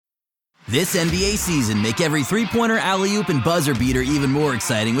This NBA season, make every three-pointer, alley-oop, and buzzer beater even more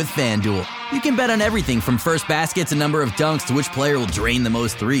exciting with FanDuel. You can bet on everything from first baskets and number of dunks to which player will drain the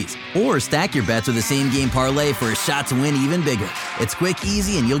most threes. Or stack your bets with a same-game parlay for a shot to win even bigger. It's quick,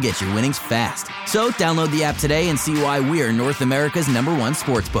 easy, and you'll get your winnings fast. So download the app today and see why we're North America's #1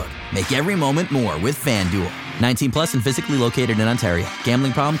 sportsbook. Make every moment more with FanDuel. 19 plus and physically located in Ontario.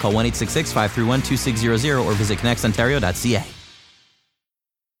 Gambling problem? Call 1-866-531-2600 or visit connectsontario.ca.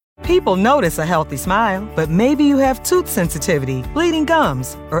 People notice a healthy smile, but maybe you have tooth sensitivity, bleeding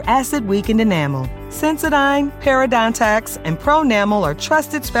gums, or acid-weakened enamel. Sensodyne, Parodontax, and Pronamel are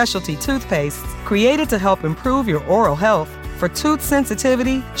trusted specialty toothpastes created to help improve your oral health. For tooth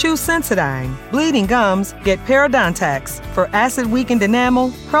sensitivity, choose Sensodyne. Bleeding gums, get Parodontax. For acid-weakened enamel,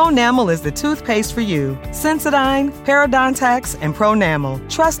 Pronamel is the toothpaste for you. Sensodyne, Parodontax, and Pronamel.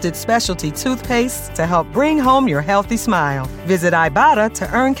 Trusted specialty toothpastes to help bring home your healthy smile. Visit Ibotta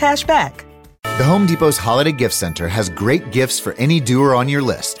to earn cash back. The Home Depot's Holiday Gift Center has great gifts for any doer on your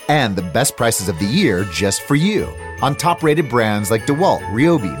list and the best prices of the year just for you. On top-rated brands like DeWalt,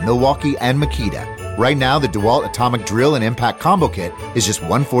 Ryobi, Milwaukee, and Makita. Right now, the DeWalt Atomic Drill and Impact Combo Kit is just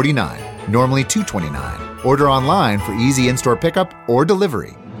 $149, normally $229. Order online for easy in-store pickup or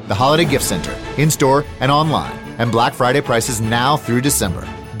delivery. The Holiday Gift Center, in-store and online. And Black Friday prices now through December.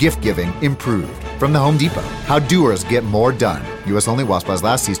 Gift giving improved. From the Home Depot, how doers get more done. U.S. only while supplies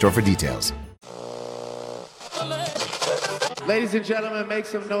last. See store for details. Ladies and gentlemen, make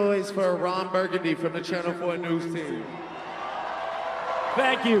some noise for Ron Burgundy from the Channel 4 News team.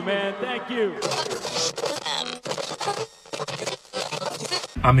 Thank you, man. Thank you.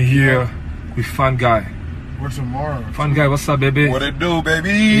 I'm here with Fun Guy. Where's tomorrow? Fun Guy, what's up, baby? What it do, baby?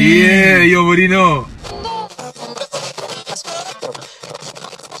 Yeah, you already know.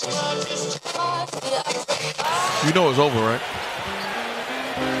 You know it's over, right?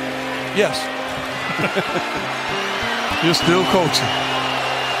 Yes. You're still coaching.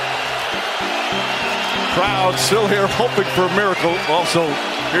 Crowd still here hoping for a miracle. Also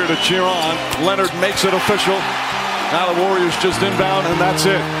here to cheer on. Leonard makes it official. Now the Warriors just inbound, and that's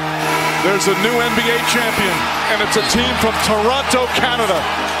it. There's a new NBA champion, and it's a team from Toronto, Canada.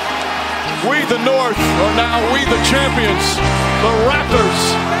 We, the North, are now we, the champions. The Raptors,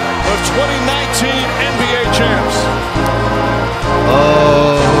 the 2019 NBA champs.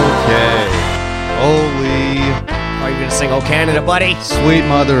 Okay. Holy. Are you going to sing "Oh Canada, buddy"? Sweet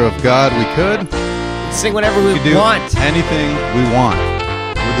mother of God, we could. Sing whatever we want. Anything we want.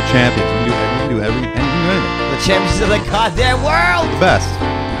 We're the champions. We can do anything. The champions of the goddamn world. The best.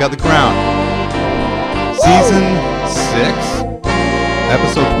 We got the crown. Season 6,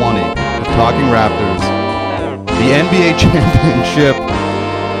 episode 20 of Talking Raptors. The NBA Championship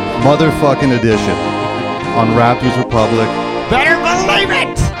motherfucking edition on Raptors Republic. Better believe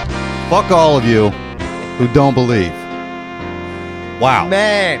it. Fuck all of you who don't believe. Wow.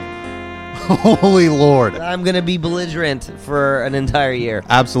 Man. Holy Lord. I'm going to be belligerent for an entire year.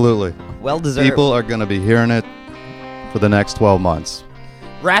 Absolutely. Well deserved. People are going to be hearing it for the next 12 months.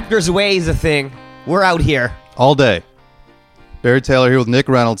 Raptors away is a thing. We're out here. All day. Barry Taylor here with Nick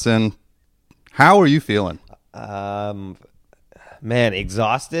Reynoldson. How are you feeling? Man,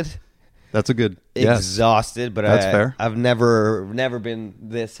 exhausted. That's a good exhausted, but that's fair. I've never been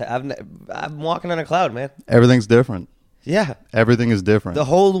this. I'm walking on a cloud, man. Everything's different. Yeah. Everything is different. The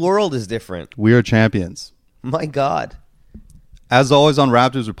whole world is different. We are champions. My God. As always on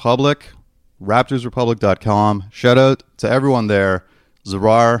Raptors Republic, raptorsrepublic.com. Shout out to everyone there.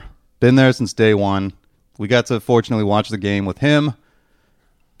 Zarar, been there since day one. We got to fortunately watch the game with him.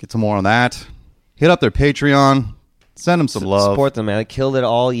 Get some more on that. Hit up their Patreon. Send them some love. Support them, man. They killed it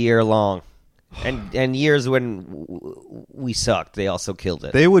all year long. And years when we sucked, they also killed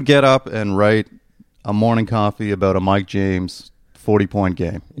it. They would get up and write a morning coffee about a Mike James 40-point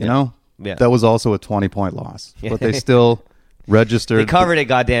game. You know? Yeah. That was also a 20-point loss. But they still registered. They covered it,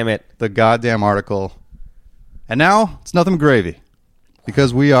 goddammit. The goddamn article. And now it's nothing but gravy.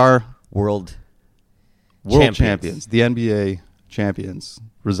 Because we are world champions. The NBA champions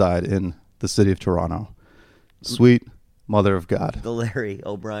reside in the city of Toronto. Sweet mother of God. The Larry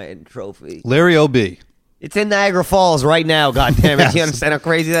O'Brien Trophy. Larry O.B. It's in Niagara Falls right now, goddammit. Yes. You understand how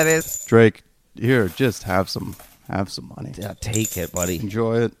crazy that is? Drake, here, just have some money. Yeah, take it, buddy.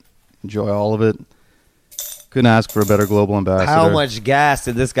 Enjoy it. Enjoy all of it. Couldn't ask for a better global ambassador. How much gas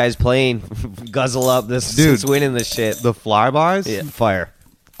did this guy's plane guzzle up since winning this shit? The flybys? Yeah, fire.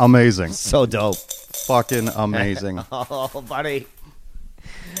 Amazing. So dope. Fucking amazing. Oh, buddy.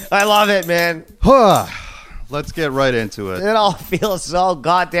 I love it, man. Let's get right into it. It all feels so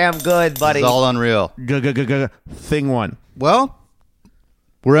goddamn good, buddy. It's all unreal. Thing one. Well,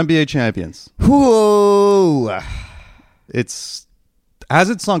 We're NBA champions. Whoa! Has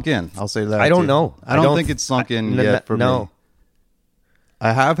it sunk in? I'll say that. I don't know. I don't think it's sunk in yet for me.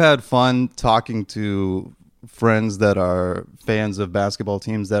 I have had fun talking to friends that are fans of basketball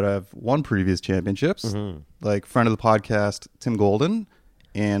teams that have won previous championships, like friend of the podcast Tim Golden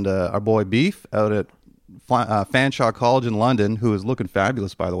and our boy Beef out at Fanshawe College in London, who is looking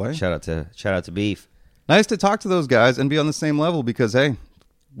fabulous, by the way. Shout out to Beef. Nice to talk to those guys and be on the same level because hey,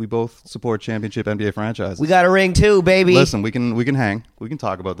 we both support championship NBA franchises. We got a ring too, baby. Listen, we can hang. We can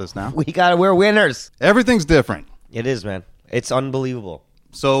talk about this now. We're winners. Everything's different. It is, man. It's unbelievable.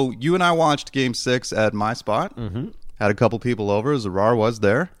 So you and I watched Game 6 at my spot. Had a couple people over. Zarar was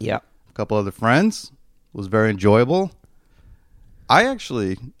there. Yeah. A couple other friends. It was very enjoyable. I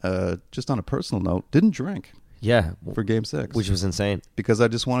actually, just on a personal note, didn't drink. Yeah. For Game 6. Which was insane. Because I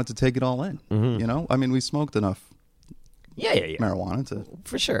just wanted to take it all in. You know? I mean, we smoked enough marijuana to...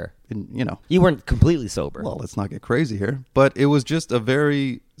 For sure. You know. You weren't completely sober. Well, let's not get crazy here. But it was just a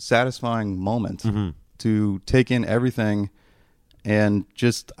very satisfying moment to take in everything. And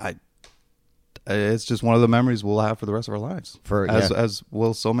just, it's just one of the memories we'll have for the rest of our lives. As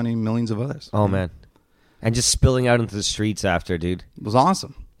will so many millions of others. Oh, man. And just spilling out into the streets after, dude. It was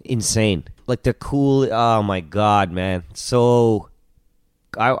awesome. Insane. Like the cool, oh my God, man. So,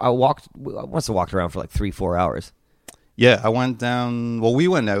 I must have walked around for like 3-4 hours. Yeah, I went down, we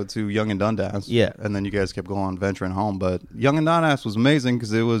went out to Yonge and Dundas. Yeah. And then you guys kept going, venturing home. But Yonge and Dundas was amazing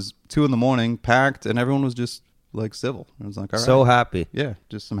because it was 2 a.m, packed, and everyone was just... like civil. I was like, all right. So happy. Yeah,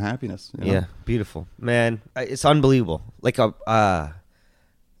 just some happiness. You know? Yeah, beautiful. Man, it's unbelievable. Like, this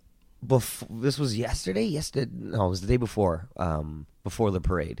was yesterday? No, it was the day before the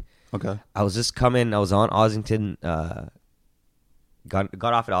parade. Okay. I was just coming, I was on Ossington, got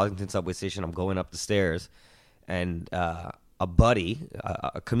off at Ossington subway station. I'm going up the stairs, and a buddy,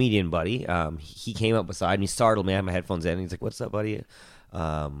 a comedian buddy, he came up beside me, startled me. I had my headphones in, and he's like, what's up, buddy?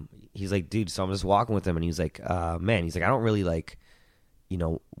 He's like, dude, so I'm just walking with him, and he's like, man, he's like, I don't really like,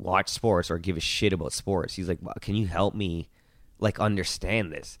 watch sports or give a shit about sports. He's like, can you help me, like,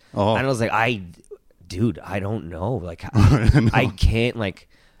 understand this? Oh. And I was like, dude, I don't know. Like, I can't, like,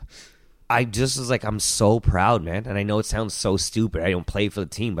 I just was like, I'm so proud, man. And I know it sounds so stupid. I don't play for the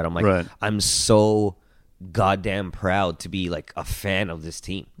team, but I'm like, right. I'm so goddamn proud to be, like, a fan of this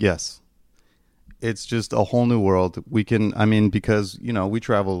team. Yes. It's just a whole new world. Because, we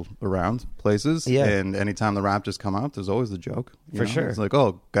travel around places. Yeah. And anytime the Raptors come out, there's always the joke. For sure. It's like,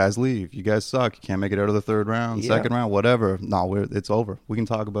 oh, guys leave. You guys suck. You can't make it out of the third round, second round, whatever. No, it's over. We can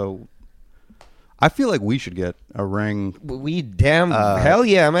talk about... I feel like we should get a ring. Hell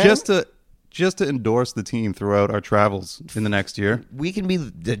yeah, man. Just to endorse the team throughout our travels in the next year. We can be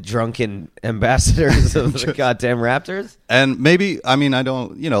the drunken ambassadors of the goddamn Raptors. And maybe,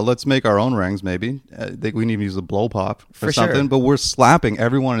 let's make our own rings, maybe. I think we need to use a blow pop or something. Sure. But we're slapping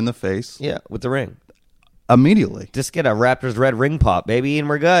everyone in the face. Yeah, with the ring. Immediately. Just get a Raptors red ring pop, baby, and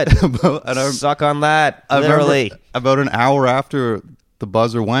we're good. Suck on that, I literally. About an hour after the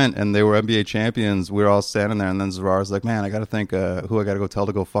buzzer went and they were NBA champions, we were all standing there, and then Zarar's like, man, I got to think who I got to go tell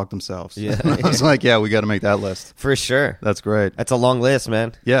to go fuck themselves. Yeah. I was like, yeah, we got to make that list. For sure. That's great. That's a long list,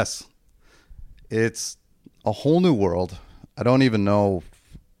 man. Yes. It's a whole new world. I don't even know.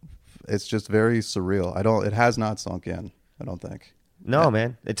 It's just very surreal. It has not sunk in, I don't think. No,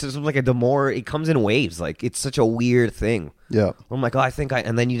 man. It's just like it comes in waves. Like, it's such a weird thing. Yeah. I'm like,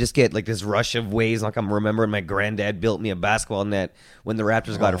 and then you just get like this rush of waves. Like, I'm remembering my granddad built me a basketball net when the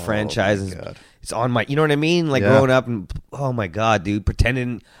Raptors got a franchise. It's on my, you know what I mean? Like, growing up, and oh my God, dude,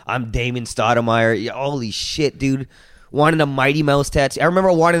 pretending I'm Damon Stoudemire. Holy shit, dude. Wanting a Mighty Mouse tattoo. I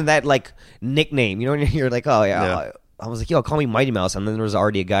remember wanting that, like, nickname. You know, when you're like, oh, yeah. I was like, yo, call me Mighty Mouse. And then there was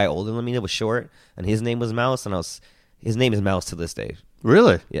already a guy older than me that was short, and his name was Mouse, and his name is Mouse to this day.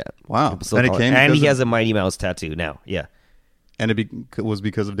 Really? Yeah. Wow. And he has a Mighty Mouse tattoo now. Yeah. And it was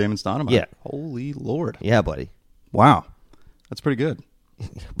because of Damon Stoudemire? Yeah. Holy Lord. Yeah, buddy. Wow. That's pretty good.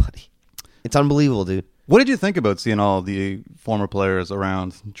 Yeah, buddy. It's unbelievable, dude. What did you think about seeing all the former players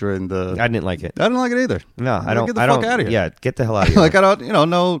around during the... I didn't like it. I didn't like it either. No, I don't. Get the fuck out of here. Yeah, get the hell out of here. Like, I don't,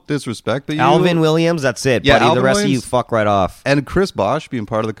 no disrespect, but Alvin Williams, that's it, yeah, buddy. Alvin the rest Williams, of you, fuck right off. And Chris Bosh being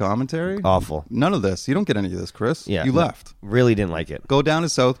part of the commentary. Awful. None of this. You don't get any of this, Chris. Yeah. You left. Really didn't like it. Go down to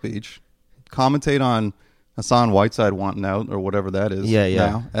South Beach, commentate on Hassan Whiteside wanting out or whatever that is.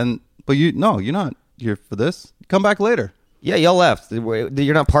 Yeah. Now. But you're not here for this. Come back later. Yeah, y'all left.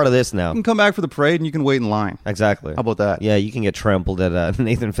 You're not part of this now. You can come back for the parade and you can wait in line. Exactly. How about that? Yeah, you can get trampled at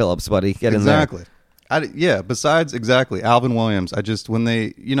Nathan Phillips, buddy. Get in there. Exactly. Besides, exactly, Alvin Williams. I just, when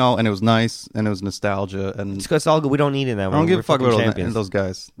they, and it was nice, and it was nostalgia. And it's all good. We don't need it now. I don't give a fuck about those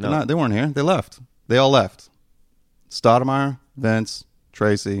guys. No. They weren't here. They left. They all left. Stoudemire, Vince,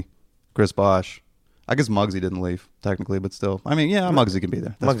 Tracy, Chris Bosh. I guess Muggsy didn't leave, technically, but still. I mean, yeah, Muggsy can be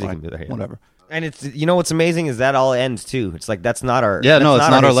there. That's Muggsy fine. can be there, yeah. Whatever. And it's, what's amazing is that all ends too. It's like that's not our it's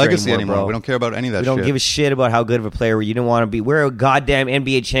not our legacy anymore. Bro. We don't care about any of that shit. We don't give a shit about how good of a player you don't want to be. We're goddamn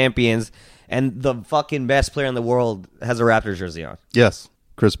NBA champions, and the fucking best player in the world has a Raptors jersey on. Yes.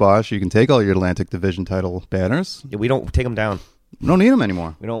 Chris Bosh, you can take all your Atlantic Division title banners. Yeah, we don't take them down. We don't need them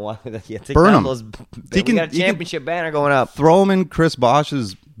anymore. We don't want to take burn down them. Those, we got a championship banner going up. Throw them in Chris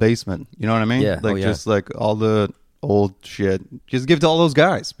Bosh's basement. You know what I mean? Yeah. Just like all the old shit. Just give it to all those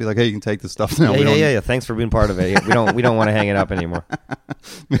guys. Be like, hey, you can take this stuff now. Yeah. Thanks for being part of it. We don't want to hang it up anymore.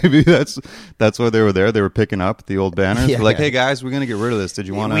 Maybe that's why they were there. They were picking up the old banners. Yeah. They're like, hey guys, we're gonna get rid of this. Did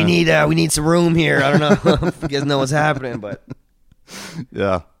you want to? We need some room here. I don't know if you guys know what's happening, but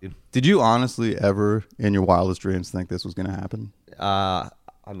yeah. Did you honestly ever, in your wildest dreams, think this was gonna happen?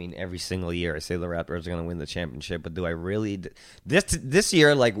 I mean, every single year I say the Raptors are going to win the championship, but do I really? This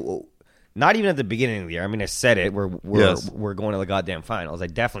year, like, not even at the beginning of the year. I mean, I said it. We're going to the goddamn finals. I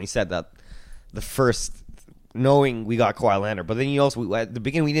definitely said that the first, knowing we got Kawhi Leonard, but then you also at the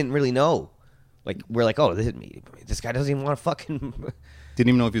beginning we didn't really know. Like, we're like, oh, this guy doesn't even want to fucking. Didn't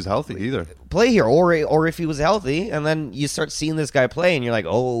even know if he was healthy either. Play here, or if he was healthy, and then you start seeing this guy play, and you're like,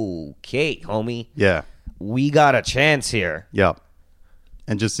 okay, homie, yeah, we got a chance here. Yeah.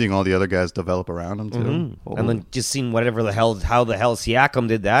 And just seeing all the other guys develop around him, too. Mm-hmm. And then just seeing how the hell Siakam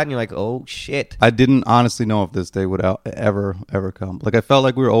did that, and you're like, oh, shit. I didn't honestly know if this day would ever come. Like, I felt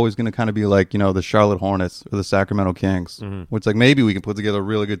like we were always going to kind of be like, the Charlotte Hornets or the Sacramento Kings, which, like, maybe we can put together a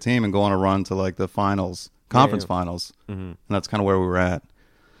really good team and go on a run to, like, the finals, conference finals. Mm-hmm. And that's kind of where we were at.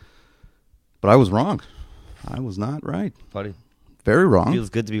 But I was wrong. I was not right. Buddy. Very wrong.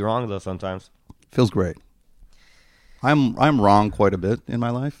 Feels good to be wrong, though, sometimes. Feels great. I'm wrong quite a bit in my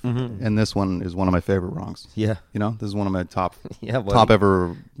life, and this one is one of my favorite wrongs. Yeah. This is one of my top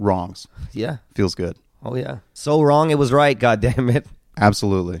ever wrongs. Yeah. Feels good. Oh, yeah. So wrong it was right, goddammit.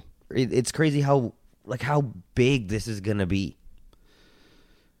 Absolutely. It's crazy how big this is going to be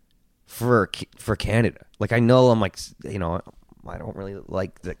for Canada. Like, I know I'm like, I don't really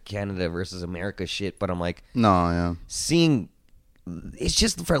like the Canada versus America shit, but I'm like, no, yeah. Seeing, it's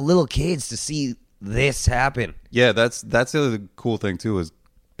just for little kids to see this happen. Yeah, that's the other cool thing too is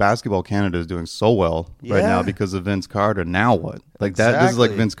basketball Canada is doing so well right now because of Vince Carter. Now what? Like exactly. This is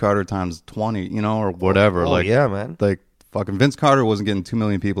like Vince Carter times 20, or whatever. Oh, yeah, man. Like fucking Vince Carter wasn't getting 2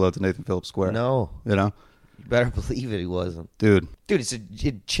 million people out to Nathan Phillips Square. No. You better believe it, he wasn't. Dude,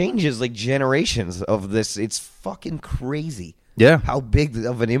 it changes like generations of this. It's fucking crazy. Yeah. How big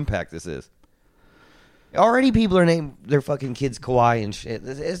of an impact this is. Already people are naming their fucking kids Kawhi and shit.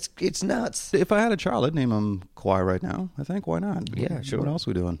 It's nuts. If I had a child, I'd name him Kawhi right now. I think. Why not? Yeah, sure. What else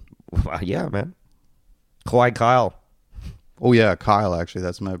are we doing? Yeah, man. Kawhi Kyle. Oh, yeah, Kyle, actually.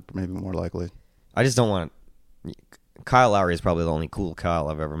 That's maybe more likely. I just don't want... Kyle Lowry is probably the only cool Kyle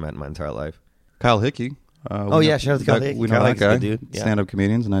I've ever met in my entire life. Kyle Hickey. Shout out to Kyle Hickey. We know Kyle that guy. Dude. Yeah. Stand-up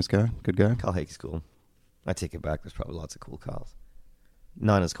comedian's a nice guy. Good guy. Kyle Hickey's cool. I take it back. There's probably lots of cool Kyles.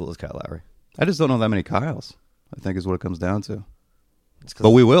 None as cool as Kyle Lowry. I just don't know that many Kyles, I think is what it comes down to.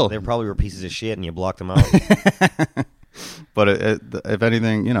 But we will. They probably were pieces of shit and you blocked them out. But if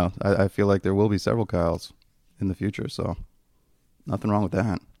anything, I feel like there will be several Kyles in the future, so nothing wrong with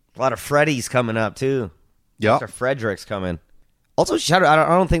that. A lot of Freddies coming up, too. Yeah. Mr. Frederick's coming. Also, shout out, I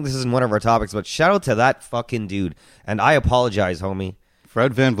don't think this is in one of our topics, but shout out to that fucking dude. And I apologize, homie.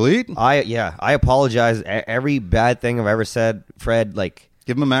 Fred VanVleet? I apologize. Every bad thing I've ever said, Fred, like...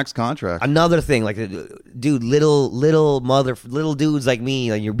 Give him a max contract. Another thing, like, dude, little dudes like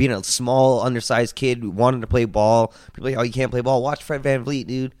me, like you're being a small, undersized kid wanting to play ball. People are like, oh, you can't play ball. Watch Fred VanVleet,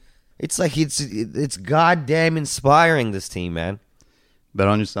 dude. It's like it's goddamn inspiring, this team, man. Bet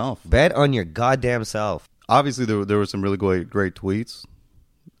on yourself. Bet on your goddamn self. Obviously, there were some really great tweets.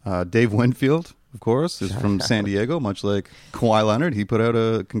 Dave Winfield, of course, is from San Diego, much like Kawhi Leonard. He put out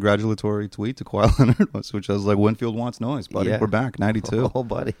a congratulatory tweet to Kawhi Leonard, which was like, Winfield wants noise, buddy. Yeah. We're back, 92. Oh,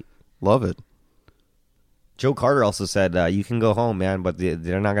 buddy. Love it. Joe Carter also said, you can go home, man, but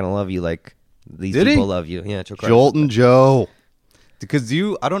they're not going to love you like these people love you. Yeah, Joe Carter. Jolton Joe. Because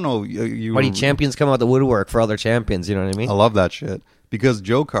I don't know. Buddy, champions come out the woodwork for other champions, you know what I mean? I love that shit. Because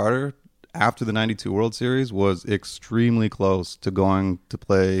Joe Carter, after the 92 World Series, was extremely close to going to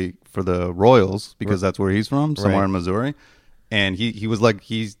play for the Royals, because that's where he's from, somewhere in Missouri. And he was like,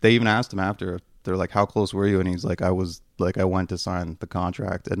 they even asked him after, they're like, how close were you? And he's like, I went to sign the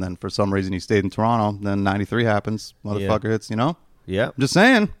contract. And then for some reason he stayed in Toronto. Then 93 happens. Motherfucker hits, you know? Yeah. I'm just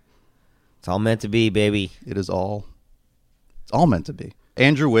saying. It's all meant to be, baby. It's all meant to be.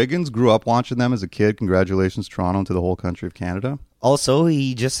 Andrew Wiggins grew up watching them as a kid. Congratulations, Toronto, and to the whole country of Canada. Also,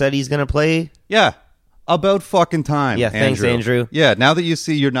 he just said he's going to play. Yeah. About fucking time. Yeah, thanks, Andrew. Yeah, now that you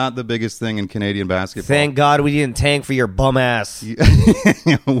see you're not the biggest thing in Canadian basketball. Thank God we didn't tank for your bum ass.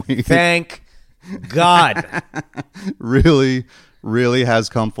 Thank God. Really has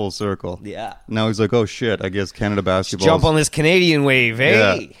come full circle. Yeah. Now he's like, oh shit, I guess Canada basketball. Jump on this Canadian wave,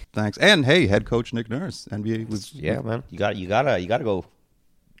 hey. Yeah, thanks. And hey, head coach Nick Nurse, NBA was. Yeah, man. You gotta go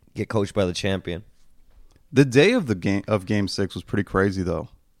get coached by the champion. The day of game 6 was pretty crazy though.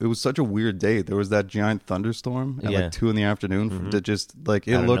 It was such a weird day. There was that giant thunderstorm at like 2 p.m. That just like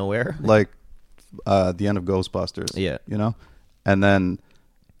it out of looked nowhere. like the end of Ghostbusters. Yeah, you know, and then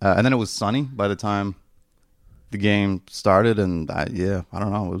it was sunny by the time the game started, and I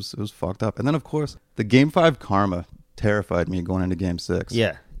don't know, it was fucked up. And then of course the Game 5 karma terrified me going into Game 6.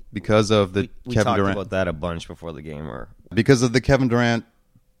 Yeah, because of the we Kevin talked Durant about that a bunch before the game, or because of the Kevin Durant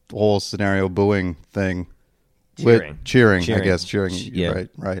whole scenario booing thing. Cheering, I guess. Cheering. Yeah.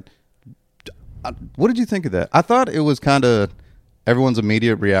 Right. What did you think of that? I thought it was kind of everyone's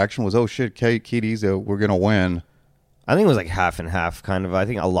immediate reaction was, oh shit, Keith Easy, we're going to win. I think it was like half and half, kind of. I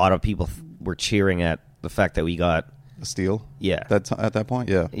think a lot of people were cheering at the fact that we got a steal. Yeah. At that point,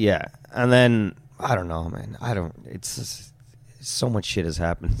 yeah. Yeah. And then, I don't know, man. It's just, so much shit has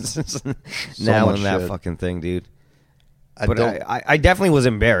happened now in that fucking thing, dude. I definitely was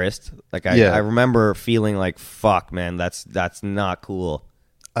embarrassed. Like I remember feeling like, fuck, man, that's not cool.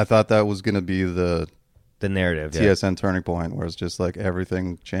 I thought that was going to be the narrative, TSN turning point, where it's just like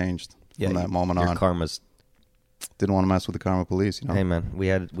everything changed from that moment on. Karma's didn't want to mess with the karma police, you know. Hey man, we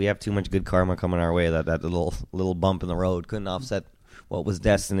have too much good karma coming our way. That little bump in the road couldn't offset what was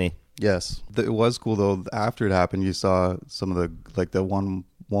destiny. Yes, it was cool though. After it happened, you saw some of the one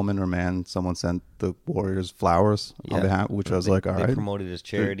woman or man, someone sent the Warriors flowers on behalf, which I was like, all right. They promoted his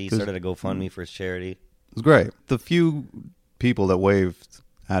charity, started a GoFundMe for his charity. It was great. The few people that waved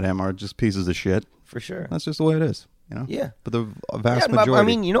at him are just pieces of shit. For sure. That's just the way it is, you know? Yeah. But the vast majority. I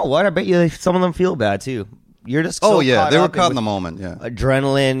mean, you know what? I bet you some of them feel bad, too. You're just they were caught in the moment, yeah.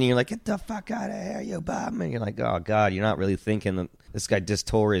 Adrenaline, and you're like, get the fuck out of here, you bum. And you're like, oh, God, you're not really thinking that this guy just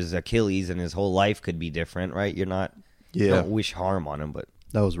tore his Achilles and his whole life could be different, right? You're not, you don't wish harm on him, but.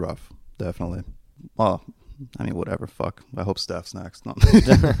 That was rough, definitely. Well, I mean, whatever, fuck. I hope Steph's next. No.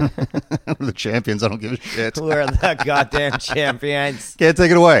 We're the champions, I don't give a shit. We're the goddamn champions. Can't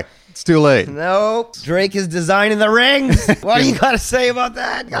take it away. It's too late. Nope. Drake is designing the rings. What do you got to say about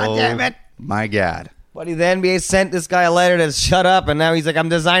that? God damn it. My God. Buddy, the NBA sent this guy a letter to shut up, and now he's like, I'm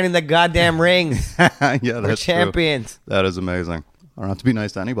designing the goddamn rings. Yeah, that's We're champions. True. That is amazing. I don't have to be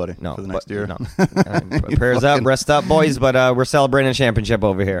nice to anybody for the next year. No. Prayers up, rest up, boys, but we're celebrating a championship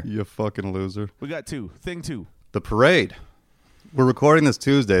over here. You fucking loser. We got thing two. The parade. We're recording this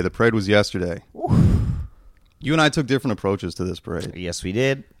Tuesday. The parade was yesterday. You and I took different approaches to this parade. Yes, we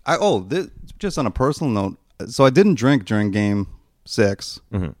did. Just on a personal note, so I didn't drink during Game 6,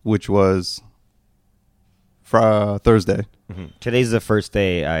 which was Thursday. Mm-hmm. Today's the first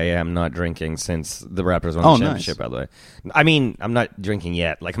day I am not drinking since the Raptors won the championship, by the way. I mean, I'm not drinking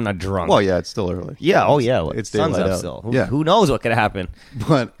yet. Like, I'm not drunk. Well, yeah, it's still early. Yeah, it's sun's up out. still. Yeah. Who knows what could happen?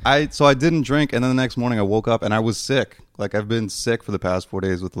 But I didn't drink, and then the next morning I woke up and I was sick. Like, I've been sick for the past 4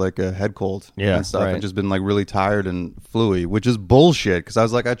 days with like a head cold and stuff. Right. I've just been like really tired and flu-y, which is bullshit because I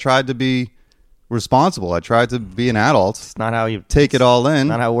was like, I tried to be responsible. I tried to be an adult. It's not how you take it all in.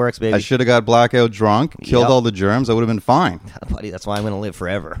 Not how it works, baby. I should have got blackout drunk, killed all the germs. I would have been fine. Buddy, that's why I'm going to live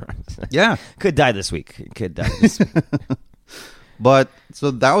forever. Yeah. Could die this week. Could die this week. But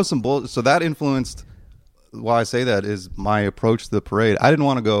so that was some bull. So that influenced why I say that is my approach to the parade. I didn't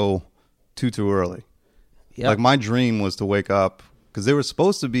want to go too early. Yep. Like my dream was to wake up because they were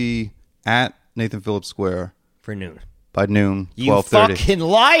supposed to be at Nathan Phillips Square for noon. By noon, 12:30. You fucking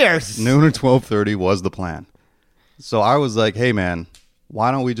liars! Noon or 12:30 was the plan. So I was like, hey, man,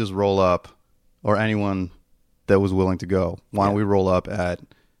 why don't we just roll up, or anyone that was willing to go, why don't we roll up at,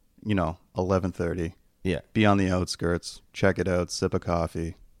 11:30? Yeah. Be on the outskirts, check it out, sip a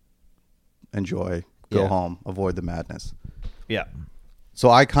coffee, enjoy, go home, avoid the madness. Yeah. So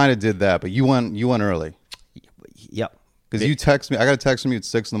I kind of did that, but you went early. Yep. Because you text me, I got a text from you at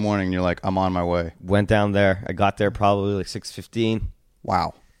 6 a.m, and you're like, I'm on my way. Went down there. I got there probably like 6:15.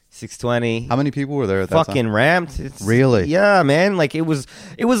 Wow. 6:20. How many people were there at that time? Fucking ramped. Really? Yeah, man. Like it was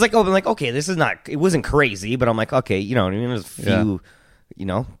like, oh, like, okay, this is not, it wasn't crazy, but I'm like, okay, you know what I mean? There's a You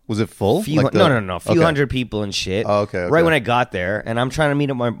know, was it full? No, a few hundred people and shit. Oh, okay. Right when I got there, and I'm trying to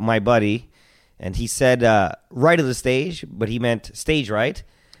meet up my buddy, and he said right of the stage, but he meant stage right,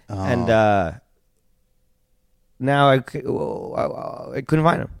 and now I couldn't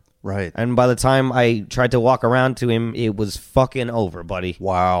find him. Right. And by the time I tried to walk around to him, it was fucking over, buddy.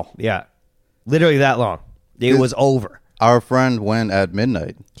 Wow. Yeah, literally that long. It was over. Our friend went at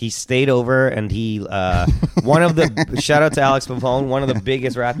midnight. He stayed over, and he one of the shout out to Alex Pavone, one of the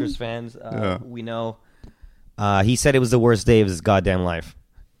biggest Raptors fans we know. He said it was the worst day of his goddamn life.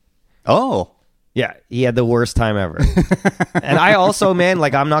 Oh, yeah, he had the worst time ever. And I also, man,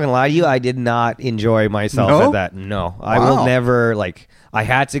 like I'm not gonna lie to you, I did not enjoy myself at that. No, I will never. Like I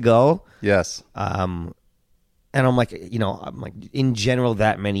had to go. Yes. And I'm like, in general,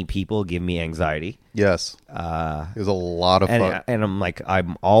 that many people give me anxiety. Yes. It was a lot of fun. And I'm like,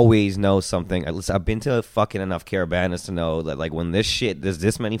 I'm always know something. I've been to fucking enough caravanas to know that, like, when there's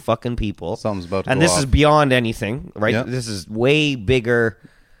this many fucking people. Something's about to and go this off. is beyond anything, right? Yep. This is way bigger.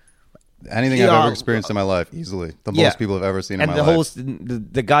 Anything I've ever experienced in my life, easily. The most people have ever seen in my life. And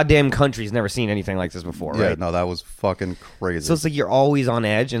the goddamn country's never seen anything like this before, right? Yeah, no, that was fucking crazy. So it's like you're always on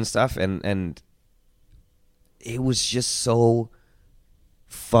edge and stuff, and it was just so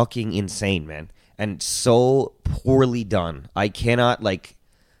fucking insane, man. And so poorly done. I can't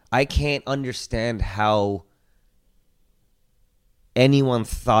understand how anyone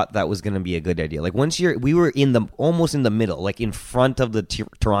thought that was going to be a good idea. Like we were almost in the middle, like in front of the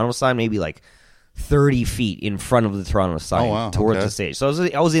Toronto sign, maybe like 30 feet in front of the Toronto sign towards the stage. So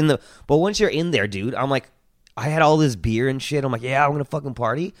I was in but once you're in there, dude, I'm like, I had all this beer and shit. I'm like, yeah, I'm going to fucking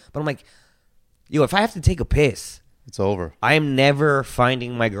party. But I'm like, yo, if I have to take a piss, it's over. I am never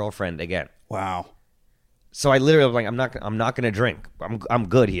finding my girlfriend again. Wow. So I literally was like, I'm not gonna drink. I'm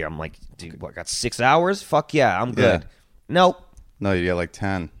good here. I'm like, dude, what, got 6 hours? Fuck yeah, I'm good. Yeah. Nope. No, you get like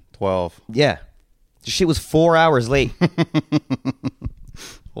 10, 12. Yeah. The shit was 4 hours late.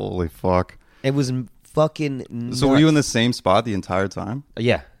 Holy fuck. It was fucking nuts. So were you in the same spot the entire time?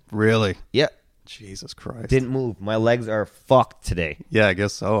 Yeah. Really? Yeah. Jesus Christ. Didn't move. My legs are fucked today. Yeah, I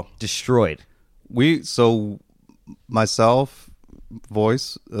guess so. Destroyed. Myself,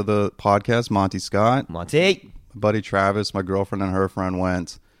 voice of the podcast, Monty Scott. Monty. My buddy Travis, my girlfriend and her friend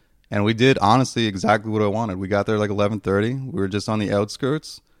went. And we did, honestly, exactly what I wanted. We got there like 11:30. We were just on the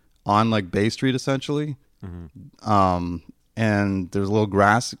outskirts, on like Bay Street, essentially. Mm-hmm. And there's a little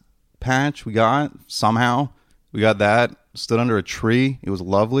grass patch we got. Somehow, we got that. Stood under a tree. It was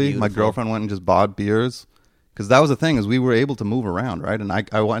lovely. Beautiful. My girlfriend went and just bought beers. Because that was the thing, is we were able to move around, right? And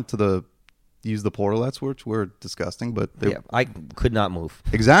I went to use the portalets, which were disgusting, but I could not move.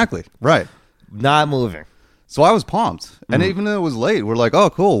 Exactly, right. Not moving. So I was pumped. And even though it was late, we're like, oh,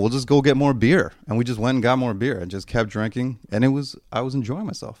 cool, we'll just go get more beer. And we just went and got more beer and just kept drinking. And I was enjoying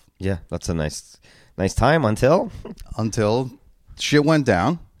myself. Yeah, that's a nice time until shit went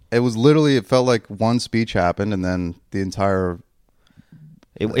down. It was literally, it felt like one speech happened and then the entire...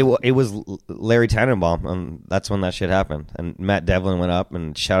 It was Larry Tannenbaum, and that's when that shit happened. And Matt Devlin went up,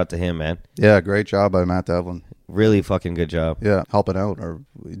 and shout out to him, man. Yeah, great job by Matt Devlin. Really fucking good job. Yeah, helping out or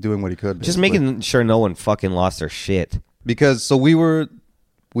doing what he could. Just making sure no one fucking lost their shit. Because so we were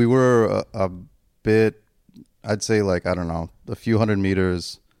a bit, I'd say like, I don't know, a few hundred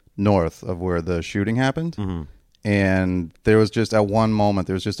meters north of where the shooting happened. Mm-hmm. And there was just, at one moment,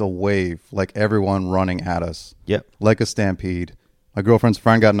 there was just a wave, like everyone running at us. Yep. Like a stampede. My girlfriend's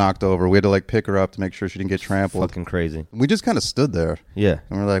friend got knocked over. We had to like pick her up to make sure she didn't get trampled. Fucking crazy. We just kind of stood there. Yeah.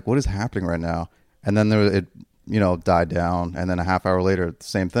 And we're like, what is happening right now? And then it died down. And then a half hour later, the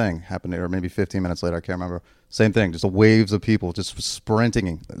same thing happened, or maybe 15 minutes later, I can't remember. Same thing, just waves of people just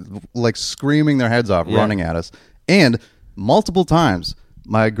sprinting, like screaming their heads off, running at us. And multiple times,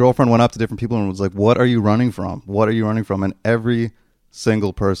 my girlfriend went up to different people and was like, what are you running from? What are you running from? And every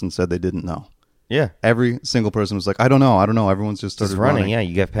single person said they didn't know. Yeah. Every single person was like, I don't know. Everyone's just started running. Yeah,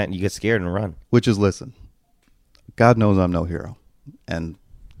 you get scared and run. Which is, listen, God knows I'm no hero. And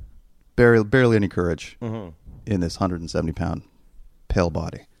barely any courage in this 170-pound pale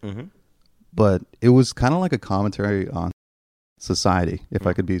body. Mm-hmm. But it was kind of like a commentary on society, if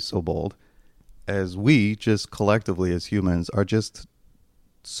I could be so bold, as we just collectively as humans are just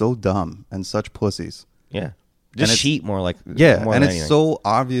so dumb and such pussies. Yeah. Just cheat more like more and it's anything. So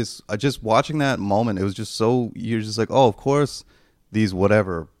obvious. Just watching that moment, it was just so, you're just like, oh, of course these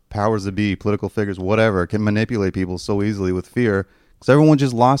whatever powers that be, political figures, whatever, can manipulate people so easily with fear, because everyone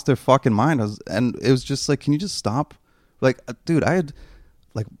just lost their fucking mind. And it was just like, can you just stop? Like, dude, I had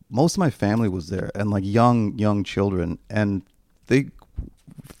like most of my family was there, and like young children, and they,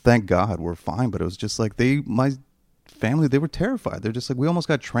 thank God, were fine. But it was just like my family, they were terrified. They're just like, we almost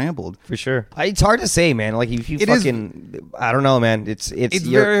got trampled. For sure. It's hard to say, man. Like if you I don't know, man. It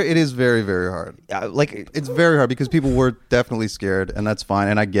is very, very hard. It's very hard because people were definitely scared, and that's fine.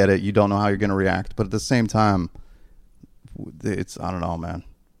 And I get it. You don't know how you're going to react, but at the same time, I don't know, man.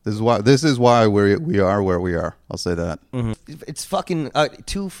 This is why we are where we are. I'll say that. Mm-hmm. It's fucking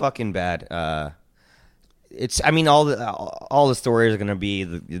too fucking bad. All the stories are gonna be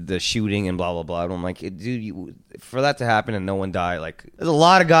the shooting and blah blah blah. And I'm like, dude, for that to happen and no one die, like, there's a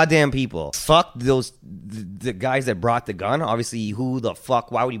lot of goddamn people. Fuck the guys that brought the gun. Obviously, who the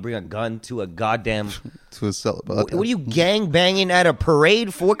fuck? Why would you bring a gun to a goddamn to a cell? What are you gang banging at a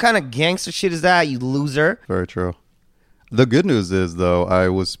parade for? What kind of gangster shit is that? You loser. Very true. The good news is, though, I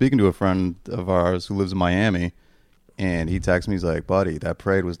was speaking to a friend of ours who lives in Miami, and he texted me, he's like, buddy, that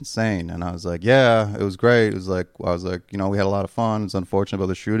parade was insane. And I was like, yeah, it was great. It was like, I was like, we had a lot of fun. It's unfortunate about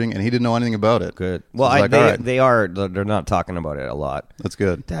the shooting, and he didn't know anything about it. Good. So well, they're not talking about it a lot. That's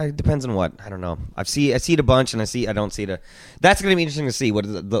good. That depends on what. I don't know. I see it a bunch, and I don't see it. That's going to be interesting to see. What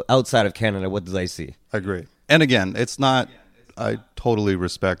is the outside of Canada, what do they see? I agree. And again, it's not, I totally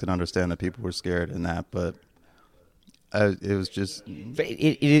respect and understand that people were scared in that, but it was just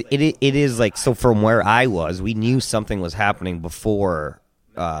it is like, so from where I was, we knew something was happening before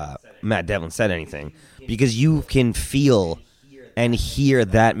Matt Devlin said anything, because you can feel and hear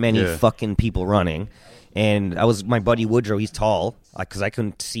that many fucking people running. And my buddy Woodrow, he's tall, because I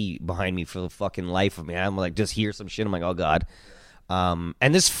couldn't see behind me for the fucking life of me. I'm like, just hear some shit, I'm like, oh god.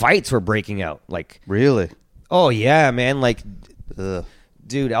 And this fights were breaking out, like, really. Oh yeah, man, like, ugh.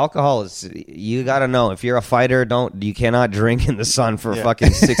 Dude, alcohol is, you gotta know, if you're a fighter, you cannot drink in the sun for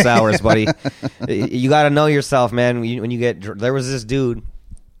fucking 6 hours, buddy. You gotta know yourself, man. When you get, there was this dude,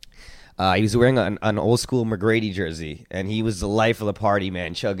 he was wearing an old school McGrady jersey, and he was the life of the party,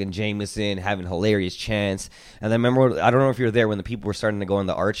 man, chugging Jameson, having hilarious chants. And then remember, I don't know if you were there when the people were starting to go in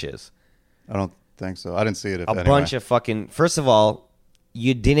the arches. I don't think so. I didn't see it. Bunch of fucking, first of all,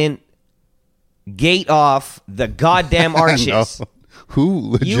 you didn't gate off the goddamn arches.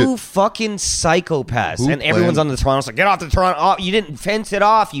 Who legit? You fucking psychopaths. And everyone's on the Toronto side. Get off the Toronto. Oh, you didn't fence it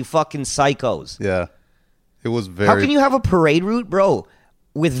off, you fucking psychos. Yeah. It was very... How can you have a parade route, bro,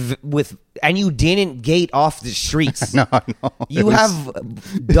 and you didn't gate off the streets? No. You have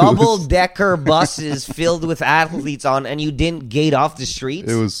double-decker buses filled with athletes on, and you didn't gate off the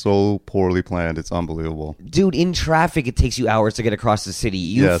streets? It was so poorly planned. It's unbelievable. Dude, in traffic, it takes you hours to get across the city.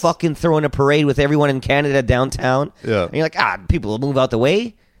 You fucking throw in a parade with everyone in Canada downtown. Yeah. And you're like, people will move out the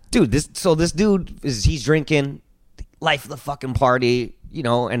way. Dude, this dude, he's drinking, life of the fucking party,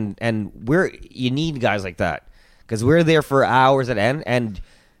 and you need guys like that. Because we're there for hours at end, and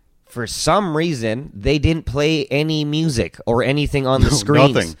for some reason, they didn't play any music or anything on the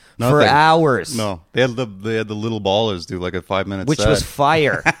screens nothing. For hours. No, they had the little ballers do like a 5-minute which set. was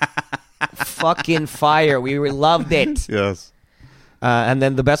fire. Fucking fire. We loved it. Yes. And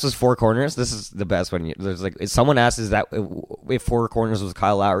then the best was Four Corners. This is the best one. There's like, someone asked, "Is that if Four Corners was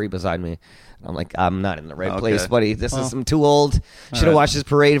Kyle Lowry beside me?" I'm like, I'm not in the right place, buddy. I'm too old. Should have watched this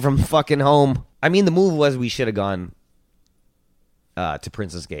parade from fucking home. I mean, the move was we should have gone to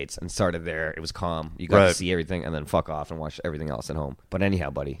Princess Gates and started there. It was calm. You got to see everything and then fuck off and watch everything else at home. But anyhow,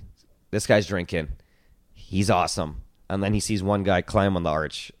 buddy, this guy's drinking. He's awesome. And then he sees one guy climb on the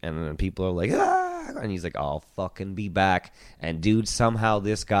arch, and then people are like, ah! And he's like, I'll fucking be back. And dude, somehow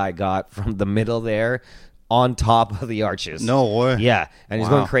this guy got from the middle there on top of the arches. No way. Yeah. And he's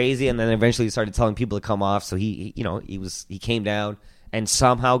going crazy, and then eventually he started telling people to come off. So he came down and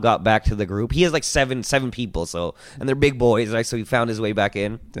somehow got back to the group. He has like seven people, and they're big boys, right? So he found his way back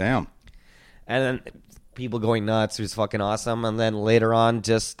in. Damn. And then people going nuts. It was fucking awesome. And then later on,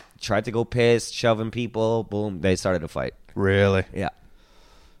 just tried to go piss, shoving people. Boom, they started a fight. Really? Yeah.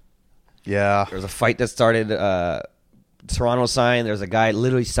 Yeah. There was a fight that started Toronto sign. There's a guy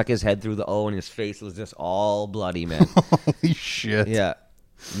literally stuck his head through the O, and his face was just all bloody, man. Holy shit. Yeah.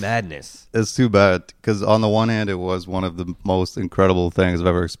 Madness. It's too bad, because on the one hand, it was one of the most incredible things I've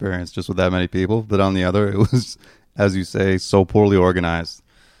ever experienced, just with that many people. But on the other, it was, as you say, so poorly organized.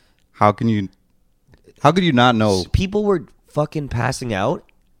 How could you not know? People were fucking passing out.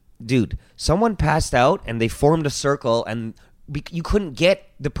 Dude, someone passed out, and they formed a circle, and you couldn't get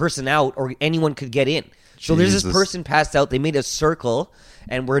the person out, or anyone could get in. So there's this person passed out. They made a circle,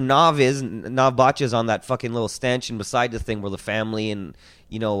 and where Nav Botch on that fucking little stanchion beside the thing where the family and,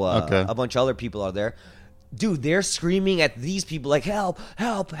 a bunch of other people are there. Dude, they're screaming at these people like, help,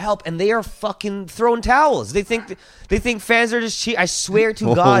 help, help. And they are fucking throwing towels. They think fans are just cheating. I swear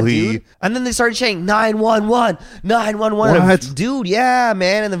to God, dude. And then they started chanting 911, 911. What? Dude, yeah,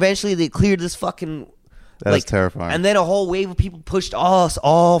 man. And eventually they cleared this fucking That's terrifying. And then a whole wave of people pushed us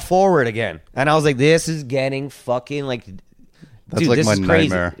all forward again. And I was like, this is getting fucking like... That's dude, like this my is crazy.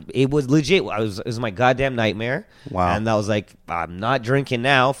 nightmare. It was legit. It was my goddamn nightmare. Wow. And I was like, I'm not drinking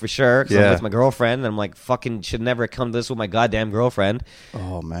now for sure because I'm with my girlfriend. And I'm like, fucking should never come to this with my goddamn girlfriend.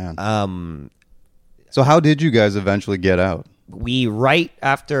 Oh, man. So how did you guys eventually get out? We, right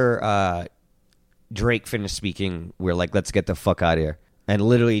after Drake finished speaking, we were like, let's get the fuck out of here. And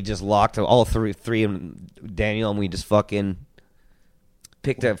literally just locked all three and Daniel, and we just fucking...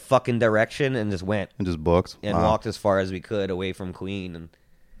 picked a fucking direction and just went. And just booked? And walked as far as we could away from Queen. And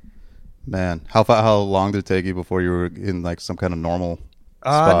man, how long did it take you before you were in like some kind of normal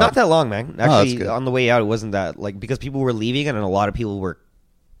spot? Not that long, man. Actually, on the way out, it wasn't that. Like, because people were leaving and a lot of people were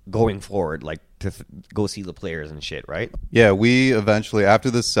going forward, like, to go see the players and shit, right? Yeah, we eventually, after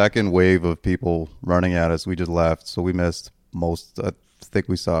the second wave of people running at us, we just left. So we missed most, I think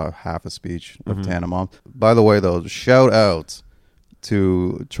we saw half a speech of Tannenbaum. By the way, though, shout out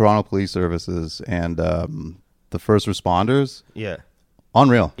to Toronto Police Services and the first responders. Yeah.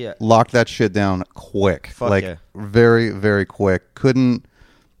 Unreal. Yeah. Locked that shit down quick. Fuck yeah. Very, very quick. Couldn't,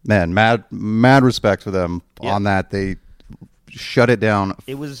 man, mad respect for them on that. They shut it down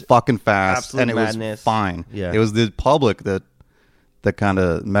it was fucking fast. Absolute And it madness. was fine. Yeah. It was the public that kind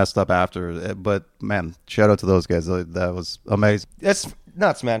of messed up after. But, man, shout out to those guys. That was amazing. That's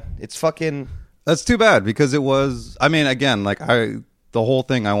nuts, man. It's fucking... That's too bad because it was, I mean, again, like the whole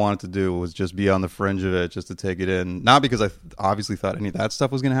thing I wanted to do was just be on the fringe of it, just to take it in. Not because I obviously thought any of that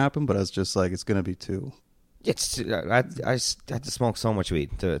stuff was going to happen, but I was just like, it's going to be too. I had to smoke so much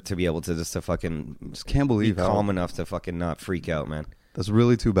weed to be able to just fucking... Just can't believe be how calm enough to fucking not freak out, man. That's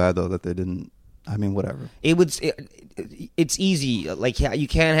really too bad, though, that they didn't. I mean, whatever. It's easy. Like, you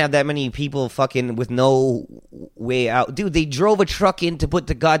can't have that many people fucking with no way out. Dude, they drove a truck in to put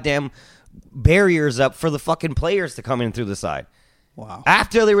the goddamn barriers up for the fucking players to come in through the side. Wow.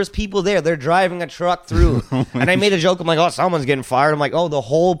 After there was people there, they're driving a truck through. And I made a joke. I'm like, oh, someone's getting fired. I'm like, oh, the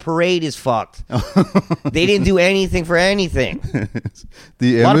whole parade is fucked. They didn't do anything for anything.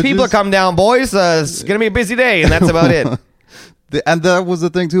 A lot of people are coming down, boys. It's going to be a busy day, and that's about it. And that was the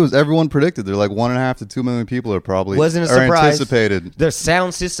thing, too, is everyone predicted. They're like 1.5 to 2 million people are probably Wasn't a surprise. Anticipated. Their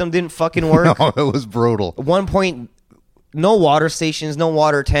sound system didn't fucking work. No, it was brutal. At one point, no water stations, no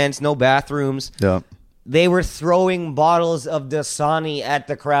water tents, no bathrooms. Yeah. They were throwing bottles of Dasani at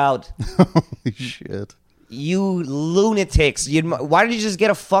the crowd. Holy shit. You lunatics. Why did you just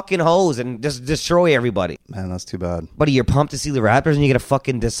get a fucking hose and just destroy everybody? Man, that's too bad. Buddy, you're pumped to see the Raptors and you get a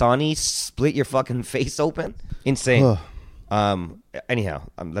fucking Dasani split your fucking face open? Insane. Anyhow,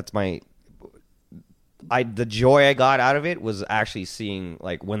 that's my... the joy I got out of it was actually seeing,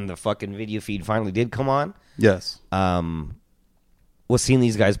 like, when the fucking video feed finally did come on. Yes. Was seeing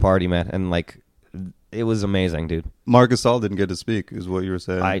these guys party, man. And, like... It was amazing, dude. Marc Gasol didn't get to speak, is what you were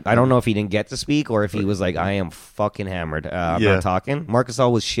saying. I don't know if he didn't get to speak or if he was like, I am fucking hammered. I'm not talking. Marc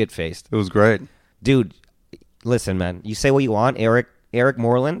Gasol was shit-faced. It was great. Dude, listen, man. You say what you want. Eric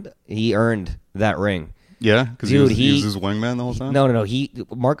Moreland, he earned that ring. Yeah? Because he was his wingman the whole time? No.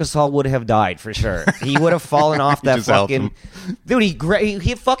 Marc Gasol would have died for sure. He would have fallen off that fucking... Dude,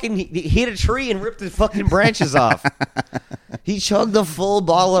 he fucking hit a tree and ripped the fucking branches off. He chugged the full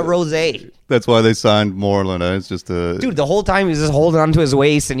bottle of rosé. That's why they signed Moreland. It's just a... Dude, the whole time he was just holding onto his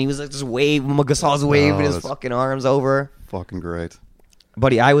waist and he was like just Gasol's waving his fucking arms over. Fucking great.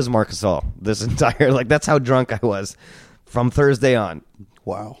 Buddy, I was Marc Gasol this entire... Like, that's how drunk I was from Thursday on.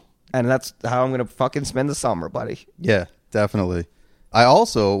 Wow. And that's how I'm going to fucking spend the summer, buddy. Yeah, definitely. I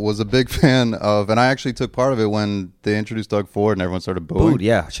also was a big fan of, and I actually took part of it when they introduced Doug Ford and everyone started booing. Booed,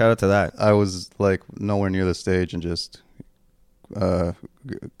 yeah. Shout out to that. I was like nowhere near the stage and just,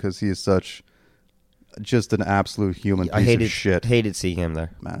 because he is just an absolute human piece of shit. Hated seeing him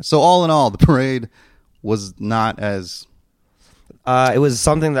there. Man. So all in all, the parade was not as... it was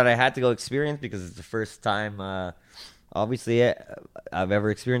something that I had to go experience because it's the first time... Obviously, I've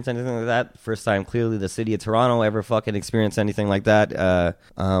ever experienced anything like that. First time, clearly, the city of Toronto ever fucking experienced anything like that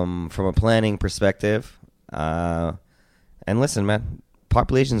from a planning perspective. And listen, man,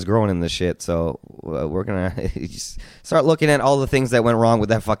 population's growing in this shit, so we're going to start looking at all the things that went wrong with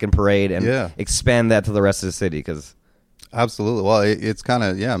that fucking parade and expand that to the rest of the city. Cause absolutely. Well, it's kind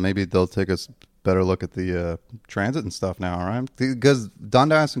of, maybe they'll take a better look at the transit and stuff now, right? Because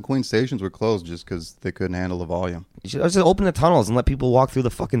Dundas and Queen stations were closed just because they couldn't handle the volume. You should just open the tunnels and let people walk through the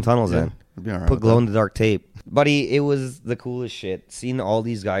fucking tunnels in. Be all right. Put glow-in-the-dark tape. Buddy, it was the coolest shit. Seeing all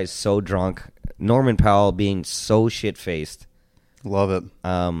these guys so drunk. Norman Powell being so shit-faced. Love it.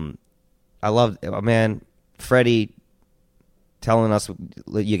 I loved, man, Freddie telling us,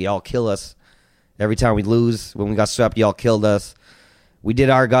 y'all kill us. Every time we lose, when we got swept, y'all killed us. We did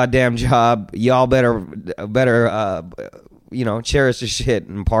our goddamn job. Y'all better, cherish the shit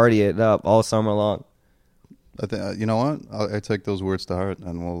and party it up all summer long. I think you know what? I take those words to heart,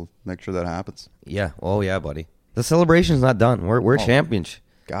 and we'll make sure that happens. Yeah. Oh yeah, buddy. The celebration's not done. We're champions.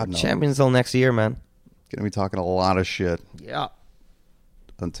 God no. Champions till next year, man. Gonna be talking a lot of shit. Yeah.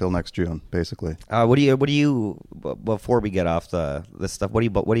 Until next June, basically. What do you? Before we get off this stuff,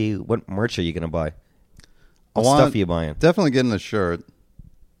 what merch are you gonna buy? What stuff are you buying? Definitely getting a shirt.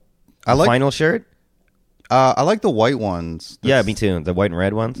 Final shirt. I like the white ones. Yeah, me too. The white and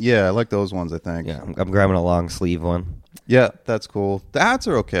red ones. Yeah, I like those ones. I think. Yeah, I'm grabbing a long sleeve one. Yeah, that's cool. The hats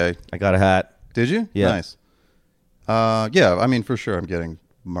are okay. I got a hat. Did you? Yeah. Nice. Yeah, I mean, for sure, I'm getting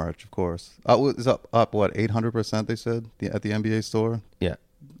merch, of course. It's up what 800%? They said at the NBA store. Yeah.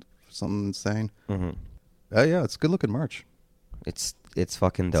 Something insane. Mm-hmm. Yeah, it's good looking merch. It's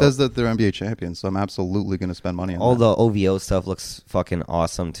fucking dope. It says that they're NBA champions, so I'm absolutely going to spend money on all that. the OVO stuff looks fucking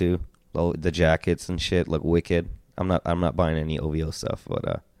awesome too. The jackets and shit look wicked. I'm not buying any OVO stuff,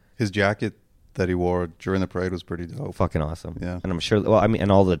 but his jacket that he wore during the parade was pretty dope. Fucking awesome. Yeah, and I'm sure. Well, I mean,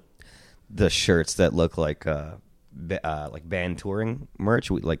 and all the shirts that look like band touring merch,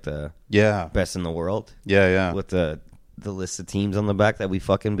 like the best in the world. Yeah, with the list of teams on the back that we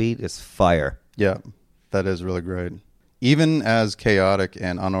fucking beat is fire. Yeah, that is really great. Even as chaotic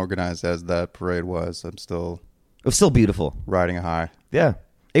and unorganized as that parade was, it was still beautiful. Riding a high. Yeah.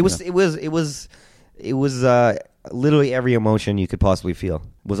 It was literally every emotion you could possibly feel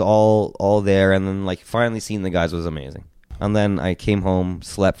was all there, and then like finally seeing the guys was amazing. And then I came home,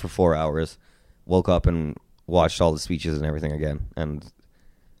 slept for 4 hours, woke up and watched all the speeches and everything again, and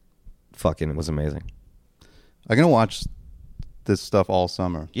fucking it was amazing. I'm gonna watch this stuff all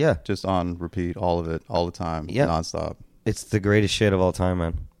summer. Yeah, just on repeat, all of it, all the time, nonstop. It's the greatest shit of all time,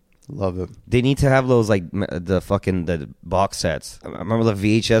 man. Love it. They need to have those like the box sets. I remember the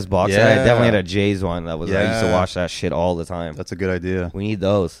VHS box set. I definitely had a Jay's one. I used to watch that shit all the time. That's a good idea. We need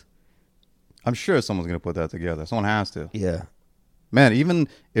those. I'm sure someone's gonna put that together. Someone has to. Yeah. Man, even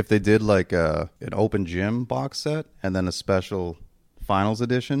if they did like an open gym box set and then a special finals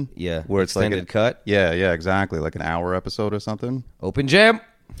edition. Yeah. Where it's extended cut. Yeah, exactly. Like an hour episode or something. Open gym.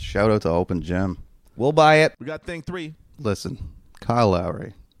 Shout out to Open Gym. We'll buy it. We got thing 3. Listen, Kyle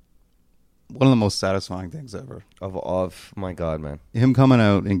Lowry. One of the most satisfying things ever. Of my God, man. Him coming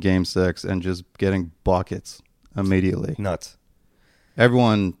out in Game 6 and just getting buckets immediately. Nuts.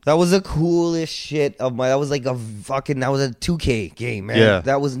 Everyone. That was the coolest shit of my. That was like that was a 2K game, man. Yeah.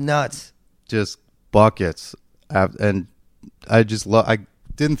 That was nuts. Just buckets. And I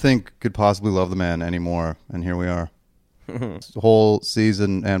didn't think could possibly love the man anymore. And here we are. The whole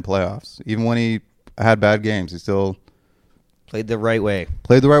season and playoffs. Even when he had bad games, he still played the right way.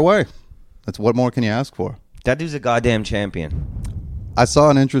 That's what more can you ask for? That dude's a goddamn champion. I saw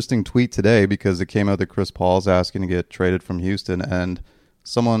an interesting tweet today because it came out that Chris Paul's asking to get traded from Houston, and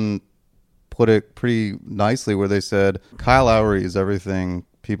someone put it pretty nicely where they said Kyle Lowry is everything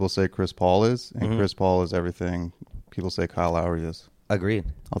people say Chris Paul is, and Chris Paul is everything people say Kyle Lowry is. Agreed.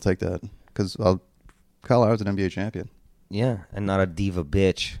 I'll take that because Kyle Lowry's an NBA champion. Yeah, and not a diva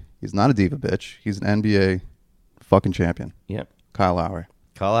bitch. He's not a diva bitch. He's an NBA fucking champion. Yep. Kyle Lowry.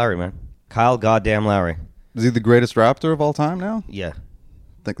 Kyle Lowry, man. Kyle goddamn Lowry. Is he the greatest Raptor of all time now? Yeah.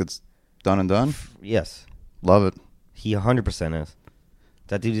 Think it's done and done? Yes. Love it. He 100% is.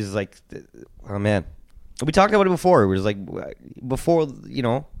 That dude is like, oh man. We talked about it before. It was like, before,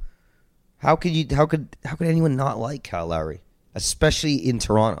 how could anyone not like Kyle Lowry? Especially in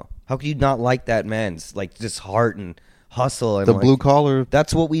Toronto. How could you not like that man's like just heart and hustle and the blue collar?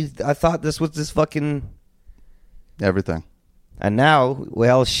 That's what I thought this was this fucking everything. And now,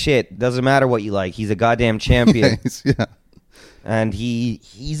 well, shit, doesn't matter what you like. He's a goddamn champion. Yeah. And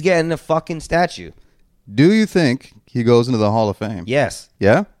he's getting a fucking statue. Do you think he goes into the Hall of Fame? Yes.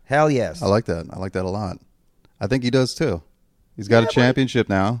 Yeah? Hell yes. I like that. I like that a lot. I think he does too. He's got a championship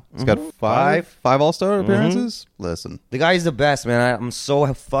now. He's got five All-Star appearances. Listen. The guy's the best, man. I'm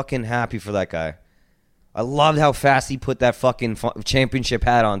so fucking happy for that guy. I loved how fast he put that fucking championship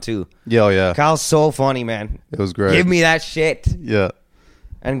hat on, too. Yeah, yeah. Kyle's so funny, man. It was great. Give me that shit. Yeah.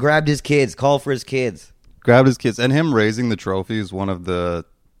 And grabbed his kids. Called for his kids. Grabbed his kids. And him raising the trophy is one of the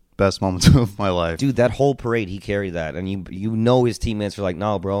best moments of my life. Dude, that whole parade, he carried that. And you know his teammates were like,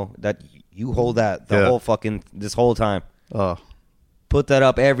 no, bro, that you hold that whole fucking, this whole time. Oh. Put that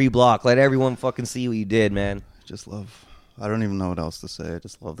up every block. Let everyone fucking see what you did, man. I don't even know what else to say. I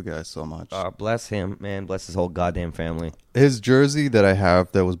just love the guy so much. Bless him, man. Bless his whole goddamn family. His jersey that I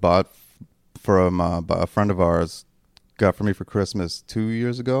have that was bought from a friend of ours got for me for Christmas 2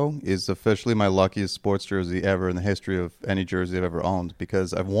 years ago is officially my luckiest sports jersey ever in the history of any jersey I've ever owned,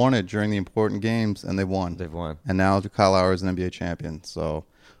 because I've worn it during the important games and they've won. And now Kyle Lowry is an NBA champion. So,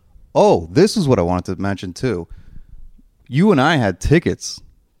 this is what I wanted to mention too. You and I had tickets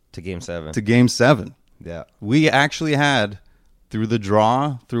to Game 7. Game 7. Yeah. We actually had, through the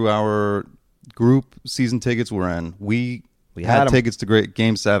draw, through our group season tickets we're in, we had tickets to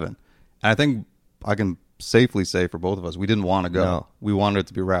Game 7. And I think I can safely say for both of us, we didn't want to go. No. We wanted it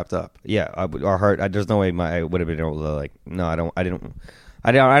to be wrapped up. Yeah, our heart. There's no way I would have been able to No, I don't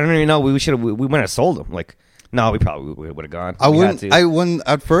even know. We should have. We might have sold them. No, we probably would have gone. I wouldn't.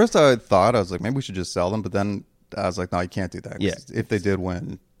 At first, I thought I was like, maybe we should just sell them. But then I was like, no, you can't do that. Yeah. If they did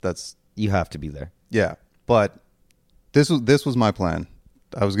win, you have to be there. Yeah, but this was my plan.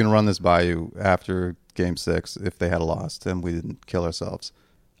 I was going to run this by you after Game 6 if they had lost and we didn't kill ourselves.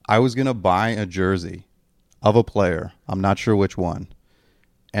 I was going to buy a jersey of a player, I'm not sure which one,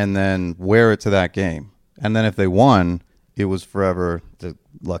 and then wear it to that game. And then if they won, it was forever the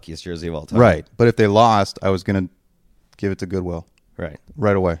luckiest jersey of all time. Right. But if they lost, I was going to give it to Goodwill.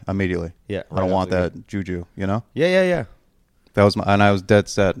 Right away, immediately. Yeah. I don't want that juju, you know? Yeah. That was and I was dead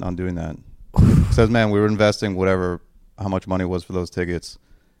set on doing that. Says, man, we were investing how much money was for those tickets.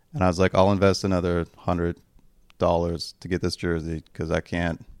 And I was like, I'll invest another $100 to get this jersey because I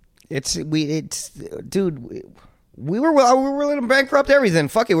can't. Dude, we were willing to bankrupt everything.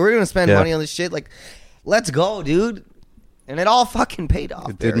 Fuck it, we're gonna spend money on this shit. Let's go, dude. And it all fucking paid off.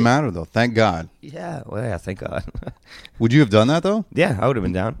 It didn't matter though. Thank God. Yeah, thank God. Would you have done that though? Yeah, I would have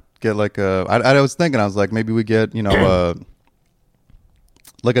been down. Get I was thinking, I was like, maybe we get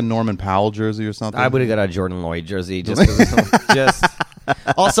like a Norman Powell jersey or something. I would have got a Jordan Lloyd jersey just.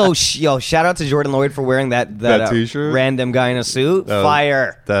 Also, shout out to Jordan Lloyd for wearing that t-shirt. Random guy in a suit.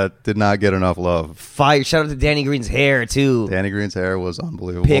 Fire. That did not get enough love. Fire. Shout out to Danny Green's hair too. Danny Green's hair was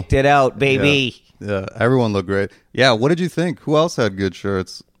unbelievable. Picked it out, baby. Yeah, everyone looked great. Yeah, what did you think? Who else had good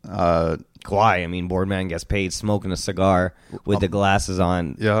shirts? Kawhi. Boardman gets paid smoking a cigar with the glasses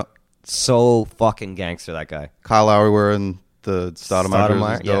on. Yeah. So fucking gangster, that guy. Kyle Lowry wearing the Stoudemire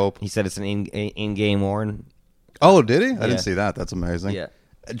jersey is dope. He said it's an in-game worn. Oh, did he? I didn't see that. That's amazing. Yeah.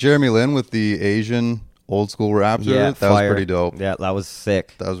 Jeremy Lin with the Asian old school Raptor. Yeah, that was pretty dope. Yeah, that was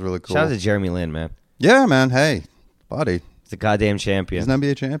sick. That was really cool. Shout out to Jeremy Lin, man. Yeah, man. Hey, buddy. He's a goddamn champion. He's an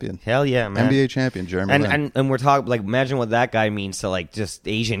NBA champion. Hell yeah, man. NBA champion, Jeremy Lin. And we're talking, imagine what that guy means to, just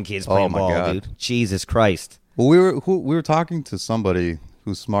Asian kids playing ball, God. dude. Jesus Christ. Well, we were talking to somebody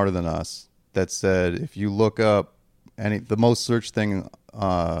who's smarter than us that said if you look up the most searched thing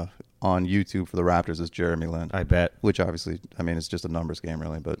on YouTube for the Raptors is Jeremy Lin. I bet. Which obviously, it's just a numbers game,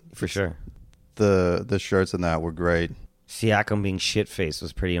 really. But for sure, the shirts in that were great. Siakam being shit-faced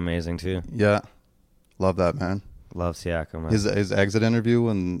was pretty amazing too. Yeah, love that, man. Love Siakam. Man. His exit interview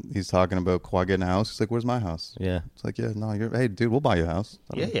when he's talking about Kawhi getting a house, he's like, "Where's my house?" Yeah, it's like, "Yeah, no, hey, dude, we'll buy you a house."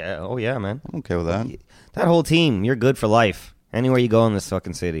 Yeah. Oh yeah, man. I'm okay with that. That whole team, you're good for life. Anywhere you go in this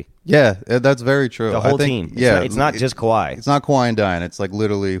fucking city. Yeah, that's very true. The whole team. It's not just Kawhi. It's not Kawhi and Diane. It's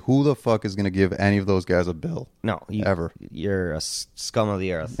literally, who the fuck is going to give any of those guys a bill? No. Ever. You're a scum of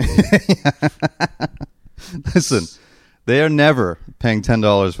the earth. Listen, they are never paying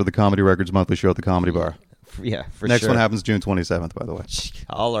 $10 for the Comedy Records monthly show at the Comedy Bar. Yeah, for Next sure. one happens June 27th, by the way.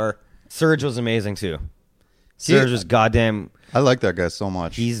 Holler. Serge was amazing, too. Serge was goddamn... I like that guy so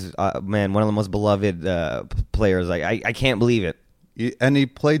much. He's, one of the most beloved players. I can't believe it. And he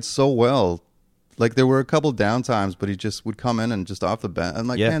played so well. There were a couple down times, but he just would come in and just off the bench. And,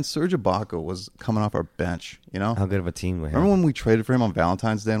 man, Serge Ibaka was coming off our bench, you know? How good of a team we had. Remember when we traded for him on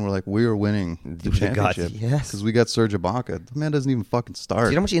Valentine's Day and we're like, we are winning the championship? Yes. Because we got Serge Ibaka. The man doesn't even fucking start. Do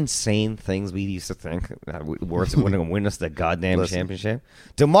you know how much insane things we used to think were going to win us the goddamn championship?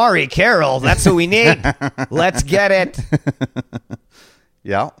 Damari Carroll, that's who we need. Let's get it.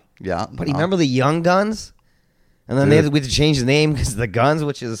 Yeah. But remember the Young Guns? And then we had to change the name because of the Guns,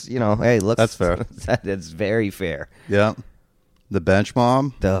 which is, hey, look. That's fair. That's very fair. Yeah. The bench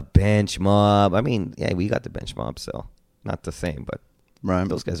mob. The bench mob. We got the bench mob, so not the same, but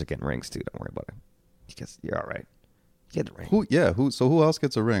those guys are getting rings too. Don't worry about it. You're all right. You get the ring. Who else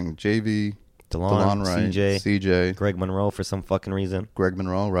gets a ring? JV. DeLon, right? CJ. Greg Monroe for some fucking reason. Greg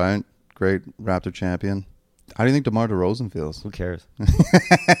Monroe, right? Great Raptor champion. How do you think DeMar DeRozan feels? Who cares?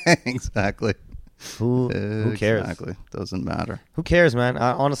 Exactly. Who cares? Exactly. Doesn't matter. Who cares, man?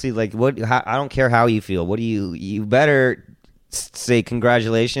 Honestly, I don't care how you feel. What do you better say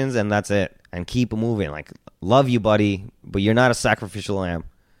congratulations and that's it and keep moving. Love you, buddy, but you're not a sacrificial lamb.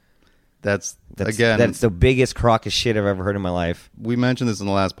 That's again, the biggest crock of shit I've ever heard in my life. We mentioned this in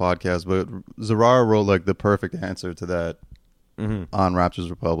the last podcast, but Zarar wrote like the perfect answer to that on Raptors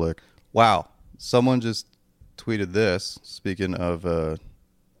Republic. Wow. Someone just tweeted this, speaking of the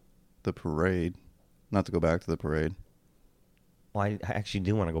parade. Not to go back to the parade. Well, I actually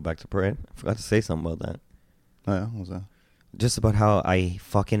do want to go back to parade. I forgot to say something about that. Oh, yeah? What was that? Just about how I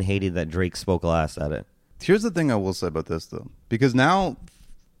fucking hated that Drake spoke last at it. Here's the thing I will say about this, though. Because now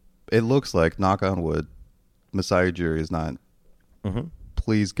it looks like, knock on wood, Masai Ujiri is not,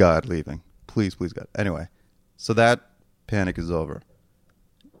 please God, leaving. Please God. Anyway, so that panic is over.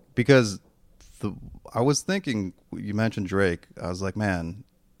 Because I was thinking, you mentioned Drake. I was like, man,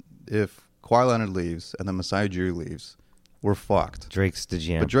 if Kawhi Leonard leaves and then Masai Ujiri leaves, we're fucked. Drake's the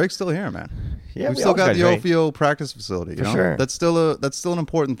GM. But Drake's still here, man. Yeah, we've still got the OFIO practice facility. For sure. That's still an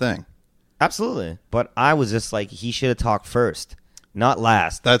important thing. Absolutely. But I was just like, he should have talked first, not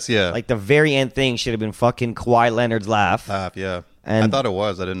last. That's, yeah. Like, the very end thing should have been fucking Kawhi Leonard's laugh. Yeah. And I thought it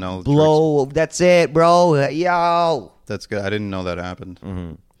was. I didn't know. Blow. That's it, bro. Yo. That's good. I didn't know that happened.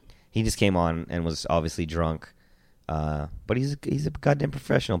 Mm-hmm. He just came on and was obviously drunk. But he's a goddamn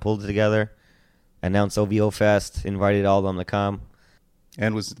professional. Pulled it together. Announced OVO Fest. Invited all of them to come.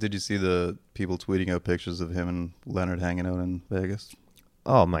 And did you see the people tweeting out pictures of him and Leonard hanging out in Vegas?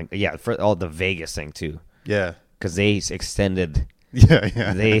 Oh, my. Yeah, for all the Vegas thing, too. Yeah. Because they extended.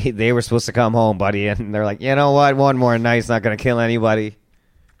 Yeah. They were supposed to come home, buddy. And they're like, you know what? One more night's not going to kill anybody.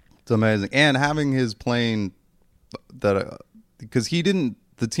 It's amazing. And having his plane, because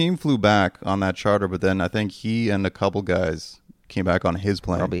the team flew back on that charter, but then I think he and a couple guys came back on his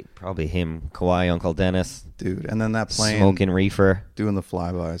plane. Probably him, Kawhi, Uncle Dennis. Dude, and then that plane. Smoking reefer. Doing the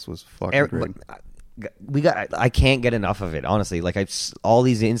flybys was fucking great. I can't get enough of it, honestly. Like, all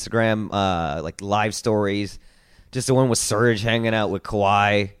these Instagram like live stories. Just the one with Serge hanging out with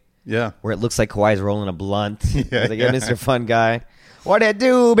Kawhi. Yeah. Where it looks like Kawhi's rolling a blunt. Yeah, like, Mr. Fun Guy. What it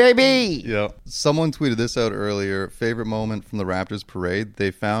do, baby? Yeah. Someone tweeted this out earlier. Favorite moment from the Raptors parade.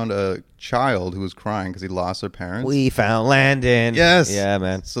 They found a child who was crying because he lost their parents. We found Landon. Yes. Yeah,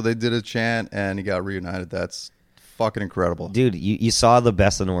 man. So they did a chant and he got reunited. That's fucking incredible. Dude, you saw the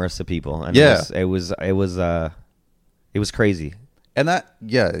best and worst of people. And yeah. It was crazy. And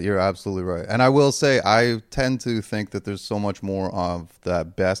you're absolutely right. And I will say, I tend to think that there's so much more of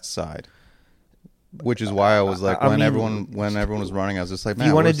that best side, which is why I was like, when everyone was running, I was just like, man, if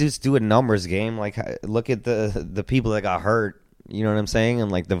you want to just do a numbers game, like, look at the people that got hurt. You know what I'm saying?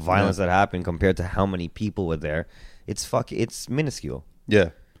 And like the violence that happened compared to how many people were there, it's minuscule.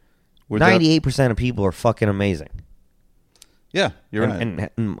 Yeah, 98% of people are fucking amazing. Yeah, you're right.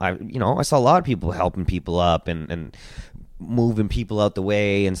 And I saw a lot of people helping people up and moving people out the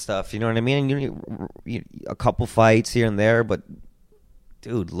way and stuff. You know what I mean? You a couple fights here and there, but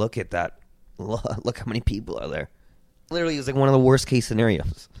dude, look at that. Look how many people are there. Literally, it's like one of the worst case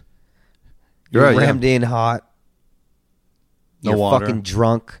scenarios. You're rammed in hot. No You're water. Fucking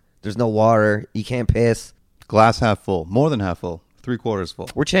drunk. There's no water. You can't piss. Glass half full. More than half full. 3/4 full.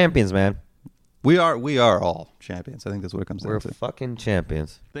 We're champions, man. We are all champions. I think that's what it comes down to. We're fucking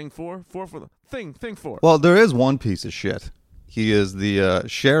champions. Thing four for the thing four. Well, there is one piece of shit. He is the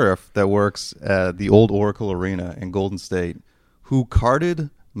sheriff that works at the old Oracle Arena in Golden State, who carted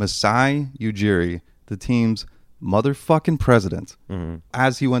Masai Ujiri, the team's motherfucking president,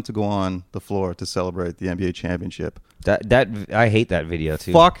 as he went to go on the floor to celebrate the NBA championship. That I hate that video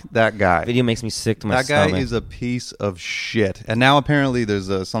too. Fuck that guy. Video makes me sick to my stomach. That stomach. guy is a piece of shit. And now apparently there's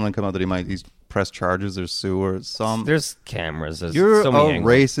something come out that he's pressed charges or sue or some. There's cameras. There's You're so many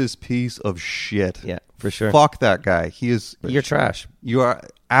angles. Racist piece of shit. Yeah, for sure. Fuck that guy. You're trash. You are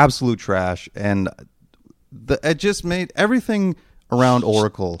absolute trash. And it just made everything around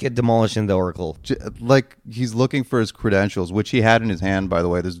Oracle get demolished in the Oracle. Like, he's looking for his credentials, which he had in his hand, by the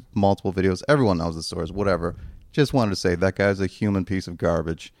way. There's multiple videos. Everyone knows the stories. Whatever. Just wanted to say that guy's a human piece of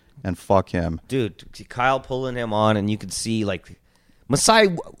garbage, and fuck him. Dude, Kyle pulling him on, and you could see, like,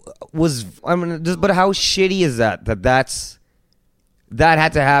 Masai was, but how shitty is that that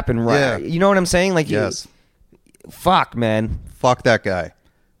had to happen, right? Yeah. You know what I'm saying? Like, yes. Fuck, man. Fuck that guy.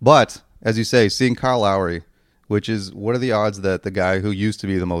 But, as you say, seeing Kyle Lowry, which is, what are the odds that the guy who used to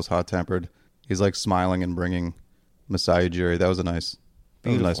be the most hot-tempered is, like, smiling and bringing Masai Ujiri? That was a nice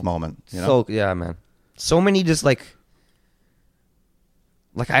nice moment. You know? So, yeah, man. So many just, I've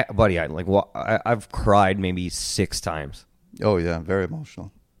cried maybe 6 times. Oh, yeah. Very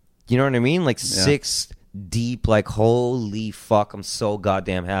emotional. You know what I mean? Like, 6 deep, like, holy fuck, I'm so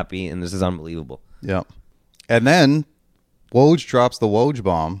goddamn happy, and this is unbelievable. Yeah. And then, Woj drops the Woj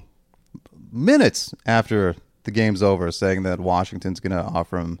bomb minutes after the game's over, saying that Washington's going to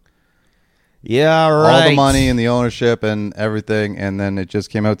offer him Yeah, right. All the money and the ownership and everything. And then it just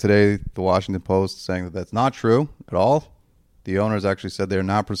came out today, the Washington Post, saying that that's not true at all. The owners actually said they're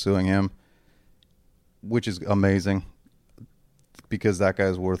not pursuing him, which is amazing because that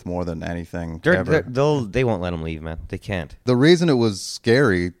guy's worth more than anything ever. They won't let him leave, man. They can't. The reason it was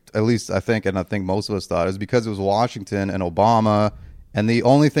scary, at least I think, and I think most of us thought, is because it was Washington and Obama. And the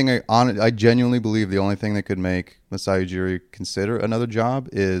only thing I genuinely believe the only thing that could make Masai Ujiri consider another job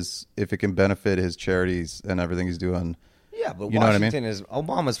is if it can benefit his charities and everything he's doing. Yeah, but you know Washington is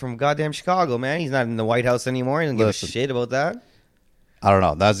Obama's from goddamn Chicago, man. He's not in the White House anymore. He doesn't give a shit about that. I don't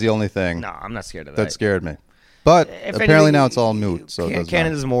know. That's the only thing. No, I'm not scared of that. That scared me. But apparently now it's all moot. So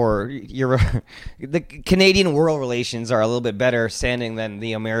Canada's more. The Canadian world relations are a little bit better standing than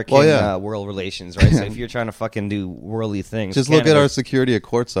the American world relations, right? So if you're trying to fucking do worldly things, just look at our security at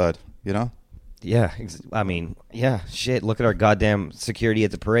courtside. You know. Yeah, I mean, shit. Look at our goddamn security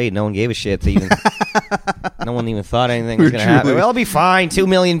at the parade. No one gave a shit. No one even thought anything was going to happen. We'll be fine. 2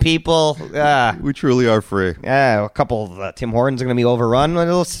 million people. We truly are free. Yeah, a couple of Tim Hortons are going to be overrun.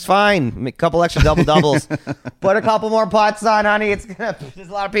 It's fine. A couple extra double-doubles. Put a couple more pots on, honey. There's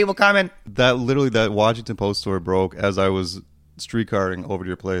a lot of people coming. That Washington Post story broke as I was streetcarring over to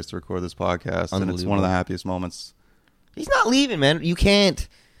your place to record this podcast, and it's one of the happiest moments. He's not leaving, man. You can't.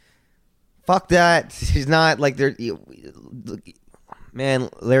 Fuck that. He's not like they're... Man,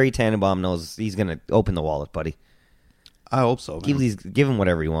 Larry Tannenbaum knows he's going to open the wallet, buddy. I hope so, man. Give him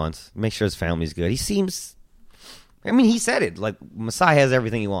whatever he wants. Make sure his family's good. He seems... I mean, he said it. Like, Masai has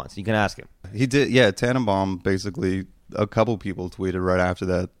everything he wants. You can ask him. He did, yeah. Tannenbaum, basically, a couple people tweeted right after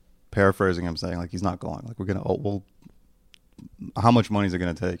that, paraphrasing him, saying, like, he's not going. Like, we're going to... how much money is it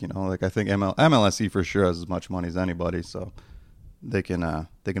going to take, you know? Like, I think MLSE for sure has as much money as anybody, so they can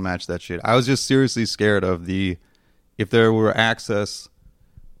match that shit. I was just seriously scared of if there were access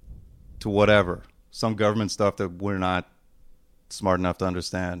to whatever, some government stuff that we're not smart enough to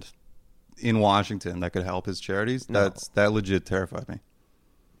understand in Washington that could help his charities, that legit terrified me.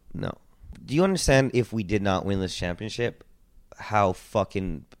 No. Do you understand if we did not win this championship, how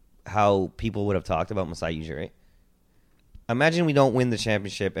people would have talked about Masai Ujiri? Imagine we don't win the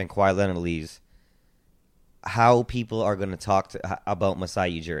championship and Kawhi Leonard leaves. How people are going to talk about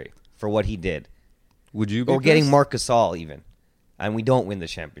Masai Ujiri for what he did. Would you be or getting Marc Gasol even, and we don't win the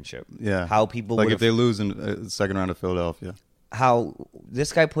championship? Yeah. How people like if they lose in the second round of Philadelphia. How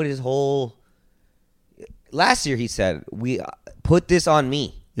this guy put his whole... Last year he said, "We put this on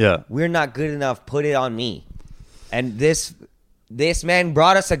me. Yeah. We're not good enough. Put it on me." And this man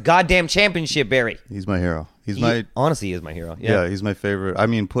brought us a goddamn championship, Barry. He's my hero. Honestly, he is my hero. Yeah, he's my favorite. I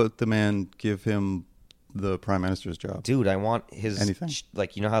mean, give him the prime minister's job. Dude, I want his... Anything.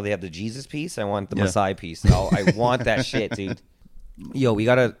 Like, you know how they have the Jesus piece? I want the Masai piece. I want that shit, dude. Yo, we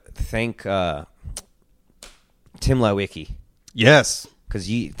got to thank Tim Lewicki. Yes.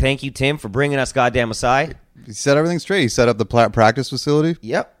 Thank you, Tim, for bringing us goddamn Masai. He set everything straight. He set up the practice facility.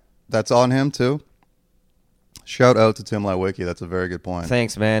 Yep. That's on him, too. Shout out to Tim Lewicki. That's a very good point.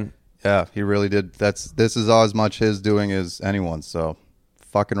 Thanks, man. Yeah, he really did. This is as much his doing as anyone's, so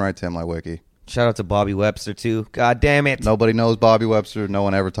fucking right, Tim Lewicki. Shout out to Bobby Webster, too. God damn it. Nobody knows Bobby Webster. No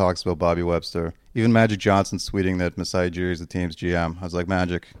one ever talks about Bobby Webster. Even Magic Johnson's tweeting that Masai Ujiri is the team's GM. I was like,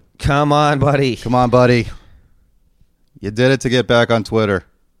 Magic. Come on, buddy. Come on, buddy. You did it to get back on Twitter.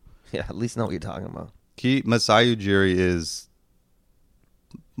 Yeah, at least know what you're talking about. Masai Ujiri is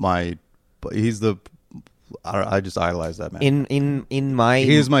I just idolize that man.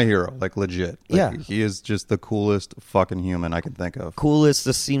 He is my hero, like legit. Like, he is just the coolest fucking human I can think of. Coolest.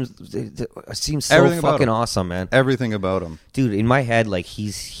 This seems so Everything fucking awesome, man. Everything about him, dude. In my head, like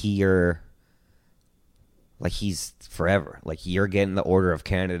he's here, like he's forever. Like you're getting the Order of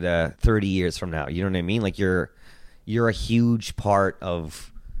Canada 30 years from now. You know what I mean? Like you're a huge part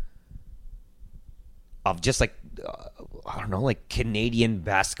of just like. I don't know, like Canadian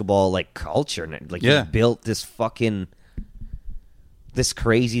basketball, like culture, like you built this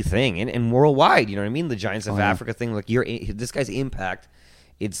crazy thing, and worldwide. You know what I mean? The Giants of Africa thing, like this guy's impact.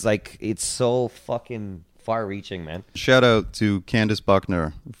 It's like it's so fucking far-reaching, man. Shout out to Candace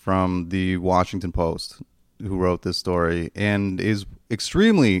Buckner from the Washington Post, who wrote this story and is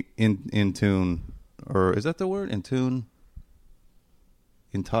extremely in tune, or is that the word? In tune,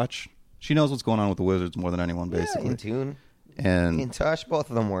 in touch. She knows what's going on with the Wizards more than anyone, basically. In tune. And in touch, both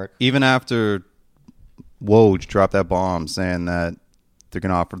of them work. Even after Woj dropped that bomb saying that they're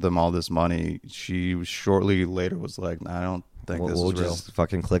going to offer them all this money, she shortly later was like, I don't think this is real. Just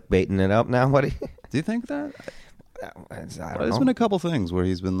fucking clickbaiting it up now, buddy. Do you think that? I don't know. There's been a couple things where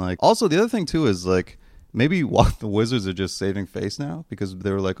he's been like... Also, the other thing, too, is like Maybe the Wizards are just saving face now because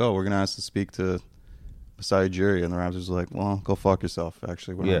they were like, oh, we're going to ask to speak to Masai Ujiri. And the Raptors are like, well, go fuck yourself,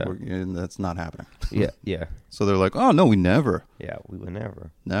 actually. And that's not happening. Yeah. So they're like, oh, no, we never. Yeah, we would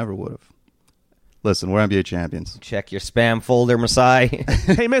never. Never would have. Listen, we're NBA champions. Check your spam folder, Masai.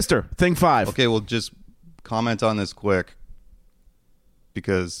 Hey, mister, thing 5. Okay, well, just comment on this quick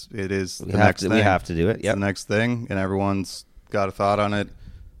because it is the next thing. We have to do it. It's the next thing, and everyone's got a thought on it.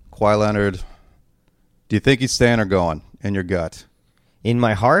 Kawhi Leonard, do you think he's staying or going in your gut? In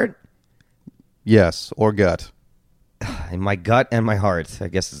my heart? Yes, or gut. In my gut and my heart, I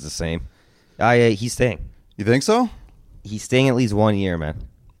guess it's the same. He's staying. You think so? He's staying at least 1 year, man.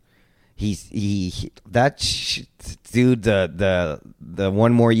 Dude, the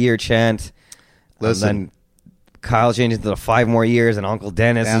 1 more year chant. Listen, then Kyle changed it to the 5 more years, and Uncle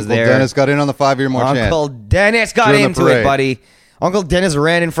Dennis is there. Uncle Dennis got in on the 5 year more chant. Uncle Dennis got into it, buddy. Uncle Dennis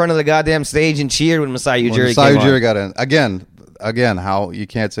ran in front of the goddamn stage and cheered when Masai Ujiri came on. Masai Ujiri got in. Again, how you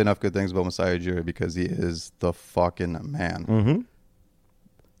can't say enough good things about Masai Ujiri because he is the fucking man. Mm-hmm.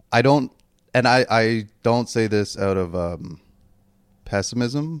 I don't say this out of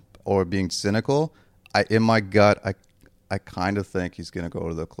pessimism or being cynical. In my gut, I kind of think he's going to go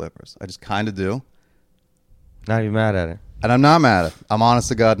to the Clippers. I just kind of do. Not even mad at it. And I'm not mad at it. I'm honest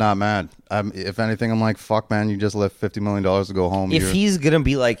to God not mad. If anything, I'm like, fuck, man, you just left $50 million to go home. If he's going to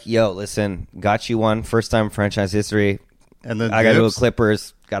be like, yo, listen, got you one, first time in franchise history. And then I got to go to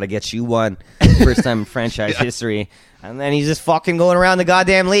Clippers, got to get you one, first time in franchise history. And then he's just fucking going around the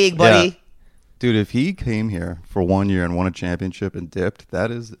goddamn league, buddy. Yeah. Dude, if he came here for 1 year and won a championship and dipped,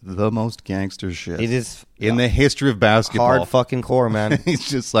 that is the most gangster shit. It is in the history of basketball. Hard fucking core, man. He's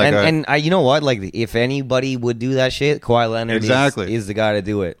just like, and you know what? Like, if anybody would do that shit, Kawhi Leonard is the guy to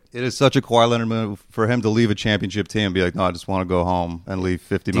do it. It is such a Kawhi Leonard move for him to leave a championship team and be like, no, I just want to go home and leave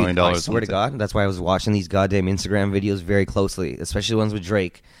 $50 million. I swear to God, that's why I was watching these goddamn Instagram videos very closely, especially the ones with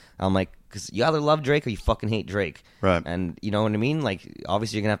Drake. I'm like, because you either love Drake or you fucking hate Drake. Right. And you know what I mean? Like,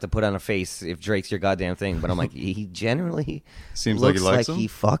 obviously you're going to have to put on a face if Drake's your goddamn thing. But I'm like, he generally seems looks like he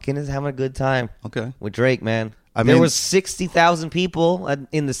fucking is having a good time. Okay. With Drake, man. There was 60,000 people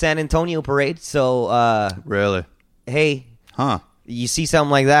in the San Antonio parade. So, really? Hey. Huh. You see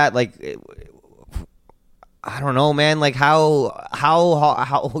something like that, like, I don't know, man. Like,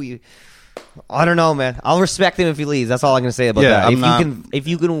 how you... I don't know, man. I'll respect him if he leaves. That's all I'm gonna say about that. If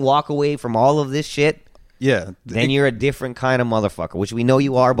you can walk away from all of this shit, then you're a different kind of motherfucker, which we know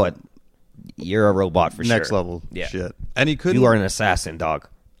you are, but you're a robot for next sure. Level shit. And you are an assassin, dog.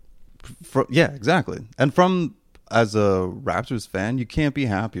 Yeah, exactly. And as a Raptors fan, you can't be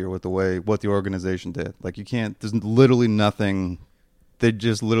happier with what the organization did. Like, you can't. There's literally nothing. They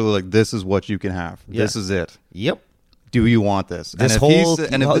just literally like, this is what you can have. Yeah. This is it. Yep. Do you want this?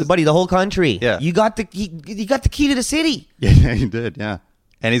 Buddy, the whole country. Yeah. You got the key to the city. Yeah, he did. Yeah,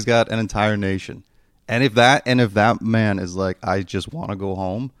 and he's got an entire nation. And if that man is like, I just want to go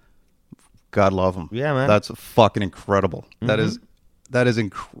home, God love him. Yeah, man. That's fucking incredible. Mm-hmm. That is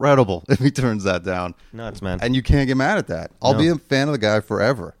incredible if he turns that down. Nuts, man. And you can't get mad at that. I'll be a fan of the guy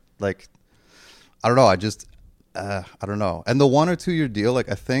forever. Like, I don't know. I don't know. And the 1 or 2 year deal, like,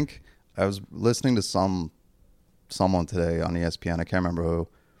 I think I was listening to someone today on ESPN, I can't remember who,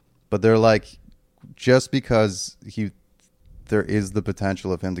 but they're like, just because there is the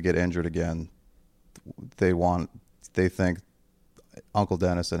potential of him to get injured again, they think Uncle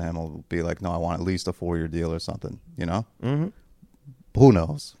Dennis and him will be like, no, I want at least a 4 year deal or something, you know? Mm-hmm. Who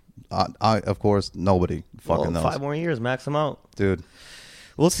knows? Of course, nobody fucking knows. 5 more years, max him out. Dude.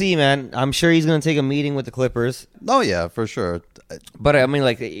 We'll see, man. I'm sure he's going to take a meeting with the Clippers. Oh, yeah, for sure. But, I mean,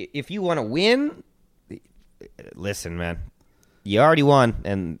 like, if you want to win... Listen, man, you already won,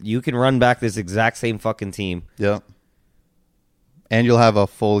 and you can run back this exact same fucking team. Yeah. And you'll have a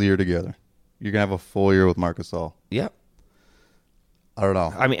full year together. You're going to have a full year with Marc Gasol. Yep. I don't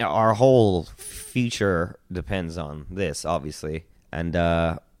know. I mean, our whole future depends on this, obviously. And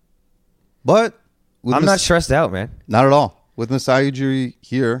but I'm not stressed out, man. Not at all. With Masai Ujiri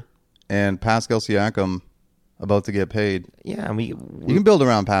here and Pascal Siakam about to get paid. Yeah, I mean, you can build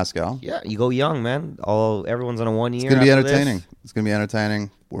around Pascal. Yeah, you go young, man. Everyone's on a 1 year. It's gonna be entertaining. This. It's gonna be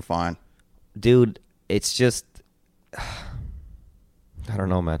entertaining. We're fine, dude. It's just, I don't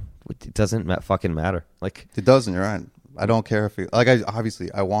know, man. It doesn't fucking matter. Like, it doesn't. You're right. I don't care if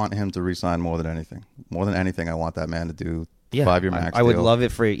I want him to resign more than anything. More than anything, I want that man to do 5 year max. I would love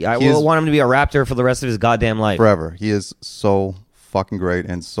it for you. I would want him to be a Raptor for the rest of his goddamn life. Forever. He is so fucking great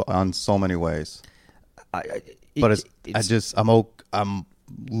on so many ways. I'm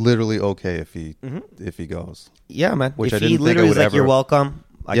literally okay if he goes. Yeah, man. Which if I didn't he literally think I would is like, you're welcome,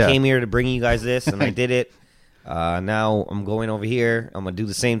 I came here to bring you guys this, and I did it. Now I'm going over here. I'm going to do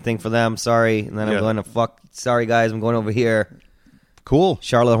the same thing for them. Sorry. And then I'm going to sorry, guys. I'm going over here. Cool.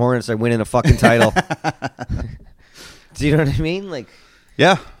 Charlotte Hornets are winning a fucking title. Do you know what I mean? Like,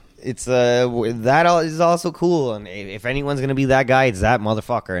 yeah. It's that is also cool, and if anyone's gonna be that guy, it's that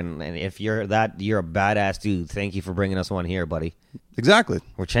motherfucker. And if you're that, you're a badass dude. Thank you for bringing us one here, buddy. Exactly.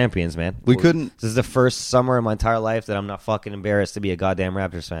 We're champions, man. Couldn't. This is the first summer in my entire life that I'm not fucking embarrassed to be a goddamn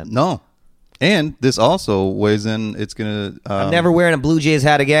Raptors fan. No. And this also weighs in. It's gonna. I'm never wearing a Blue Jays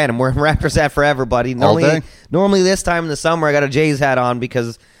hat again. I'm wearing a Raptors hat forever, buddy. Normally this time in the summer, I got a Jays hat on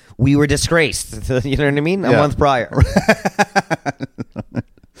because we were disgraced. You know what I mean? A month prior.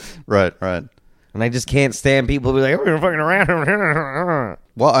 Right. And I just can't stand people be like, we're fucking around.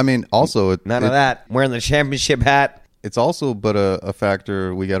 Well, I mean, also... None of that. I'm wearing the championship hat. It's also but a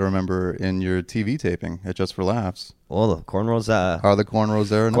factor we got to remember in your TV taping at Just for Laughs. Well, the cornrows... Are the cornrows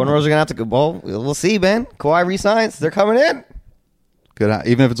there? Cornrows are going to have to go... Well, we'll see, man. Kawhi resigns. They're coming in. Good.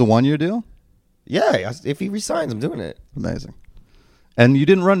 Even if it's a one-year deal? Yeah. If he resigns, I'm doing it. Amazing. And you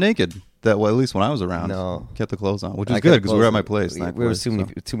didn't run naked. At least when I was around. No. Kept the clothes on, which is good because we were at my place. There was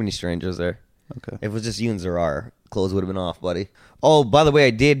too many strangers there. Okay. If it was just you and Zarar, clothes would have been off, buddy. Oh, by the way,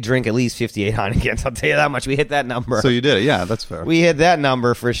 I did drink at least 58 Heinekens. I'll tell you that much. We hit that number. So you did it. Yeah, that's fair. We hit that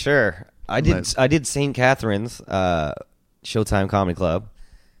number for sure. I did St. Catherine's Showtime Comedy Club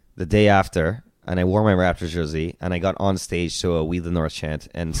the day after, and I wore my Raptors jersey, and I got on stage to a We the North chant,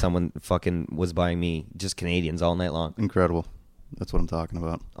 and someone fucking was buying me just Canadians all night long. Incredible. That's what I'm talking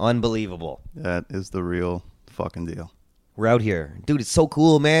about. Unbelievable. That is the real fucking deal. We're out here. Dude, it's so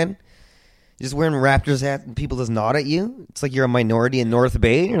cool, man. You're just wearing Raptors hat and people just nod at you. It's like you're a minority in North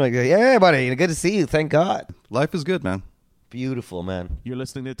Bay. And you're like, yeah, buddy, good to see you. Thank God. Life is good, man. Beautiful, man. You're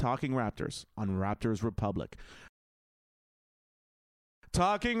listening to Talking Raptors on Raptors Republic.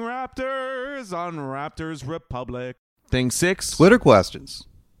 Talking Raptors on Raptors Republic. Thing 6. Twitter questions.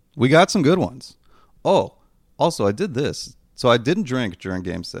 We got some good ones. Oh, also, I did this. So I didn't drink during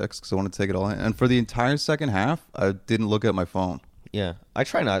Game 6 because I wanted to take it all in. And for the entire second half, I didn't look at my phone. Yeah, I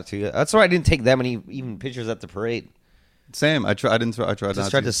try not to. That's why I didn't take that many even pictures at the parade. Same. I tried not to.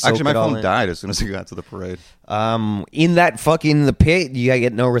 Actually, my phone died as soon as we got to the parade. In that fucking the pit, you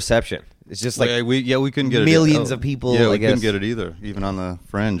get no reception. It's just like we couldn't get millions of people. Yeah, I we guess. couldn't get it either, even on the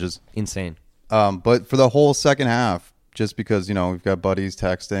fringe. It's insane. But for the whole second half, just because we've got buddies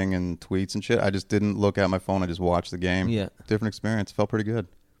texting and tweets and shit, I just didn't look at my phone. I just watched the game. Yeah, different experience. Felt pretty good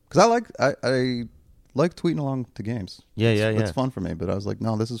because I like tweeting along to games. Yeah. It's fun for me. But I was like,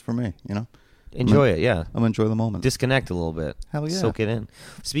 no, this is for me. Enjoy it. Yeah, I'm gonna enjoy the moment. Disconnect a little bit. Hell yeah. Soak it in.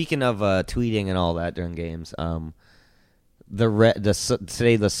 Speaking of tweeting and all that during games, today the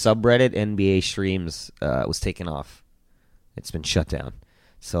subreddit NBA streams was taken off. It's been shut down.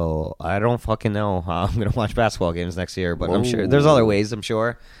 So I don't fucking know how I'm going to watch basketball games next year, but I'm sure there's other ways, I'm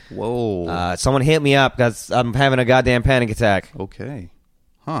sure. Whoa. Someone hit me up because I'm having a goddamn panic attack. Okay.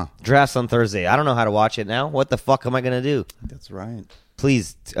 Huh. Draft's on Thursday. I don't know how to watch it now. What the fuck am I going to do? That's right.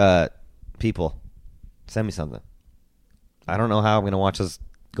 Please, people, send me something. I don't know how I'm going to watch us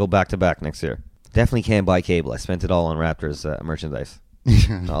go back-to-back next year. Definitely can't buy cable. I spent it all on Raptors merchandise.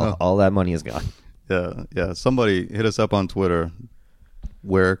 All that money is gone. Yeah. Somebody hit us up on Twitter.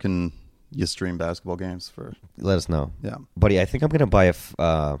 Where can you stream basketball games for? Let us know. Yeah. Buddy, I think I'm going to buy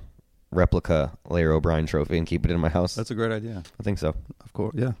a replica Larry O'Brien trophy and keep it in my house. That's a great idea. I think so. Of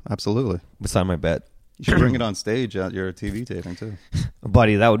course. Yeah, absolutely. Beside my bed. You should bring it on stage at your TV taping, too.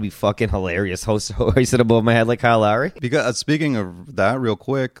 Buddy, that would be fucking hilarious. Hoist it above my head like Kyle Lowry. Because speaking of that, real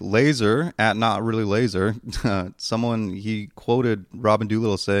quick, Laser, at Not Really Laser, he quoted Robin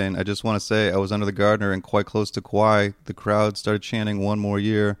Doolittle saying, I just want to say I was under the gardener and quite close to Kawhi. The crowd started chanting 1 more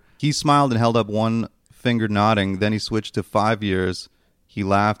year. He smiled and held up one finger nodding. Then he switched to 5 years. He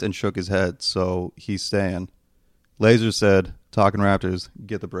laughed and shook his head. So he's staying. Laser said, Talking Raptors,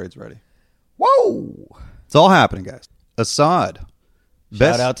 get the braids ready. Whoa! It's all happening, guys. Assad.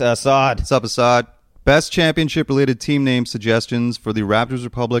 Shout out to Assad. What's up, Assad? Best championship-related team name suggestions for the Raptors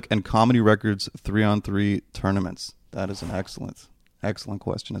Republic and Comedy Records 3-on-3 tournaments. That is an excellent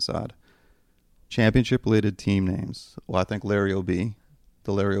question, Assad. Championship-related team names. Well, I think Larry O.B.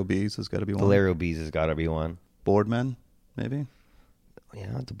 The Larry O.B.'s has got to be one. The Larry O.B.'s has got to be one. Boardmen, maybe?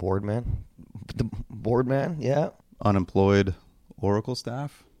 Yeah, the Boardman. The Boardman, yeah. Unemployed Oracle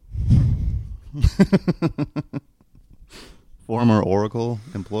staff? Former Oracle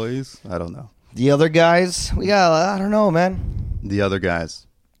employees? I don't know. The other guys? I don't know, man. The other guys.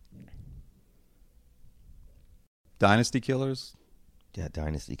 Dynasty Killers? Yeah,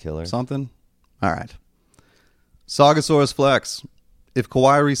 Dynasty Killers. Something? All right. Sagasaurus Flex. If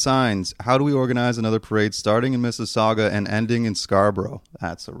Kawhi resigns, how do we organize another parade starting in Mississauga and ending in Scarborough?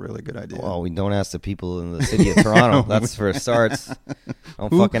 That's a really good idea. Well, we don't ask the people in the city of Toronto. That's for starts. Don't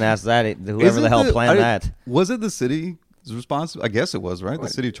fucking ask that. Whoever the hell planned that. Was it the city responsible? I guess it was, right? The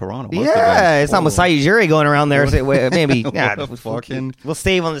city of Toronto. It's not Masai Ujiri going around there. Maybe. We'll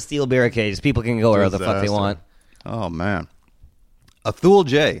stave on the steel barricades. People can go wherever the fuck they want. Oh, man. Athul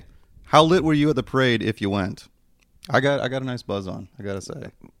J. How lit were you at the parade if you went? I got a nice buzz on, I gotta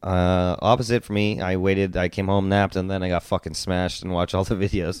say. Opposite for me. I waited. I came home, napped, and then I got fucking smashed and watched all the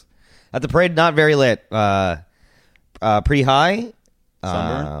videos. At the parade, not very lit. Pretty high.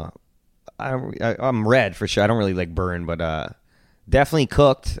 Sunburn? I'm red for sure. I don't really like burn, but definitely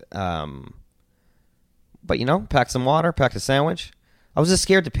cooked. But packed some water, packed a sandwich. I was just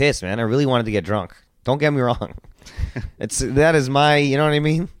scared to piss, man. I really wanted to get drunk. Don't get me wrong. That is my, you know what I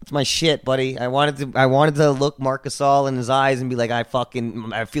mean? It's my shit, buddy. I wanted to look Marc Gasol in his eyes and be like, I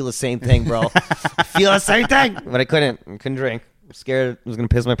feel the same thing, bro. I feel the same thing. But I couldn't drink. I'm scared I was going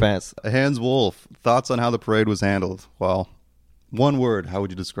to piss my pants. Hans Wolf, thoughts on how the parade was handled? Well, one word, how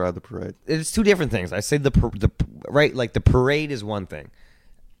would you describe the parade? It's two different things. I say the parade is one thing.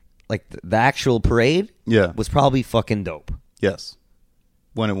 Like the actual parade was probably fucking dope. Yes.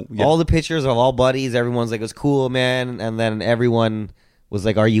 All the pictures of all buddies, everyone's like, it was cool, man. And then everyone was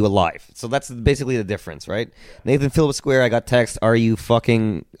like, are you alive? So that's basically the difference, right? Nathan Phillips Square, I got text, are you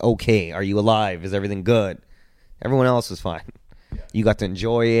fucking okay? Are you alive? Is everything good? Everyone else was fine. You got to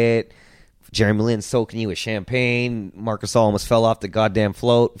enjoy it. Jeremy Lin soaking you with champagne. Marc Gasol almost fell off the goddamn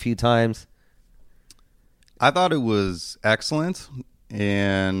float a few times. I thought it was excellent,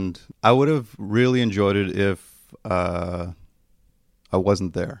 and I would have really enjoyed it if I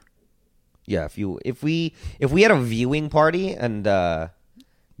wasn't there. Yeah, if we had a viewing party and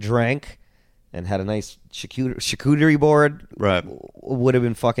drank and had a nice charcuterie board, right, would have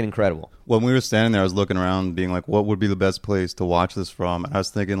been fucking incredible. When we were standing there, I was looking around, being like, "What would be the best place to watch this from?" And I was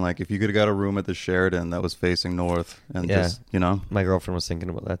thinking, like, if you could have got a room at the Sheraton that was facing north, and just my girlfriend was thinking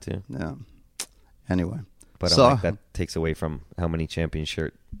about that too. Yeah. Anyway, but I'm like, that takes away from how many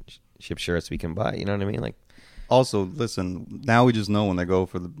championship shirts we can buy. You know what I mean? Like. Also, listen, now we just know when they go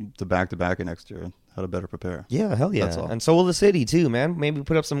for the back-to-back next year how to better prepare. Yeah, hell yeah. That's all. And so will the city, too, man. Maybe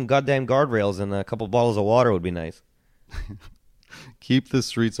put up some goddamn guardrails and a couple bottles of water would be nice. Keep the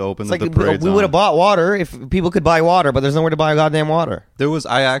streets open. It's like we would have bought water if people could buy water, but there's nowhere to buy goddamn water. There was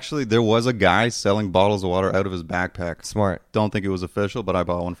a guy selling bottles of water out of his backpack. Smart. Don't think it was official, but I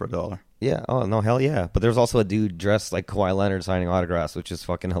bought one for $1. Yeah. Oh, no, hell yeah. But there's also a dude dressed like Kawhi Leonard signing autographs, which is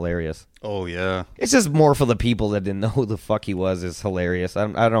fucking hilarious. Oh, yeah. It's just more for the people that didn't know who the fuck he was is hilarious.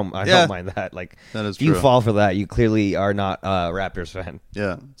 I don't mind that. Like, that is if you fall for that, you clearly are not a Raptors fan.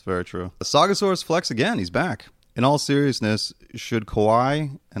 Yeah, it's very true. Sagasaurus flex again. He's back. In all seriousness, should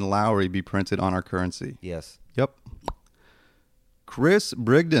Kawhi and Lowry be printed on our currency? Yes. Yep. Chris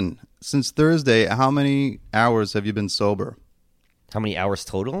Brigden, since Thursday, how many hours have you been sober? How many hours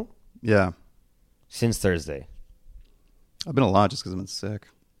total? Yeah. Since Thursday. I've been a lot just because I've been sick.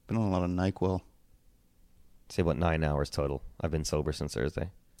 Been on a lot of NyQuil. Say about 9 hours total. I've been sober since Thursday.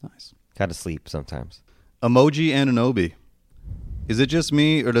 Nice. Got to sleep sometimes. Emoji Ananobi. Is it just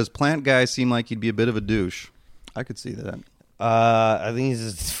me, or does Plant Guy seem like he'd be a bit of a douche? I could see that. I think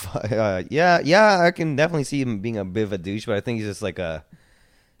he's just... yeah, I can definitely see him being a bit of a douche, but I think he's just like a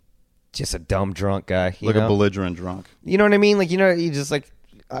dumb drunk guy. Like a belligerent drunk. You know what I mean? Like, he just like...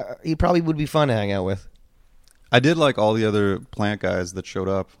 he probably would be fun to hang out with. I did like all the other Plant guys that showed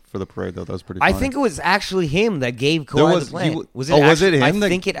up for the parade, though. That was pretty funny. I think it was actually him that gave Kawhi the plant. Was it him? I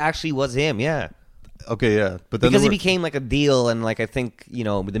think it actually was him, yeah. Okay, yeah. But then because he became like a deal, and like I think,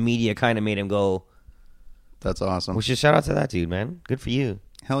 the media kind of made him go... That's awesome. We should shout out to that dude, man. Good for you.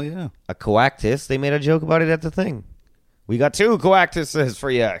 Hell yeah. A coactus. They made a joke about it at the thing. We got 2 coactuses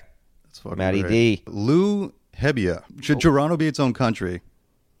for you. That's fucking Matty great. D. Lou Hebia. Should Toronto be its own country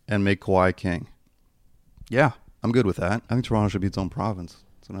and make Kawhi king? Yeah, I'm good with that. I think Toronto should be its own province.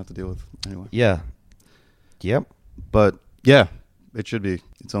 So I don't have to deal with anyway. Yeah. Yep. But yeah, it should be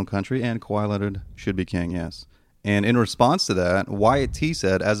its own country, and Kawhi Leonard should be king, yes. And in response to that, Wyatt T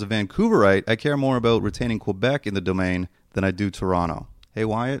said, as a Vancouverite, I care more about retaining Quebec in the domain than I do Toronto. Hey,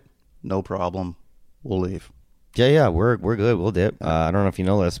 Wyatt, no problem. We'll leave. Yeah, we're good. We'll dip. I don't know if you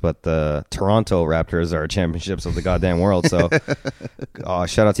know this, but the Toronto Raptors are championships of the goddamn world. So,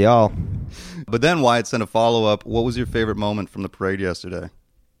 shout out to y'all. But then Wyatt sent a follow-up. What was your favorite moment from the parade yesterday?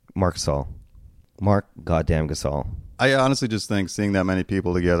 Marc Gasol. Marc goddamn Gasol. I honestly just think seeing that many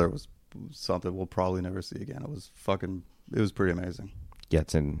people together was something we'll probably never see again. It was pretty amazing. Yeah,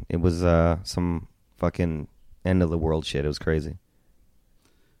 it was some fucking end of the world shit. It was crazy.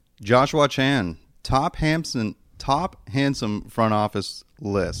 Joshua Chan, top handsome front office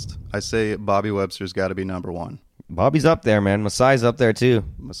list. I say Bobby Webster's got to be number one. Bobby's up there, man. Masai's up there, too.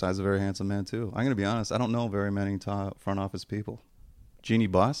 Masai's a very handsome man, too. I'm going to be honest. I don't know very many top front office people. Jeannie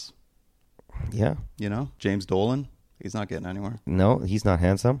Buss. Yeah. You know, James Dolan. He's not getting anywhere. No, he's not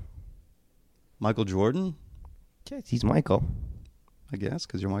handsome. Michael Jordan. Yeah, he's Michael. I guess,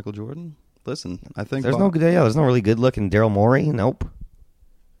 because you're Michaal Jordan. Listen, I think there's no really good looking Daryl Morey. Nope.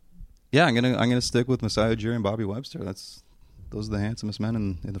 Yeah, I'm gonna stick with Masai Ujiri and Bobby Webster. Those are the handsomest men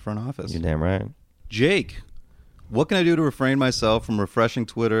in the front office. You're damn right. Jake, what can I do to refrain myself from refreshing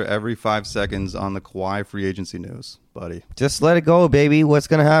Twitter every 5 seconds on the Kawhi free agency news, buddy? Just let it go, baby. What's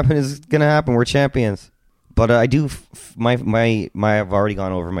gonna happen is gonna happen. We're champions. But I do. I've already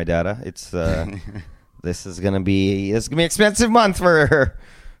gone over my data. It's this is gonna be an expensive month for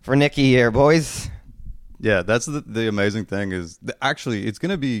Nicky here, boys. Yeah, that's the amazing thing is actually it's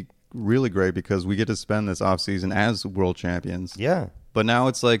gonna be really great because we get to spend this offseason as world champions. Yeah. But now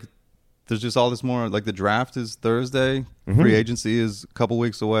it's like there's just all this more, like the draft is Thursday, free agency is a couple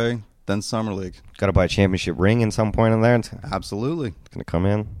weeks away, then Summer League. Got to buy a championship ring in some point in there. Absolutely. It's going to come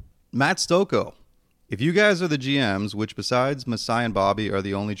in. Matt Stocco, if you guys are the GMs, which besides Masai and Bobby are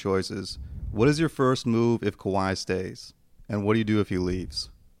the only choices, what is your first move if Kawhi stays? And what do you do if he leaves?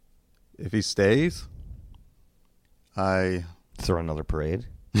 If he stays, I throw another parade.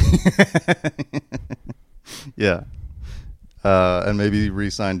 Yeah. And maybe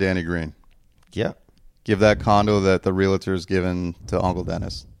re-sign Danny Green. Yeah. Give that condo that the realtor's given to Uncle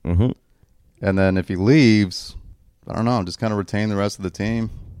Dennis. Mm-hmm. And then if he leaves, I don't know, just kind of retain the rest of the team.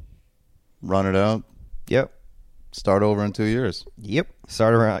 Run it out. Yep. Start over in 2 years. Yep.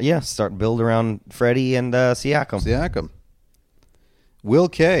 Start build around Freddie and Siakam. Will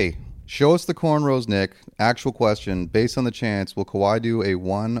K. Show us the cornrows, Nick. Actual question. Based on the chance, will Kawhi do a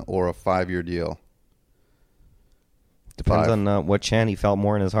 1 or a 5-year deal? Depends on what Chan he felt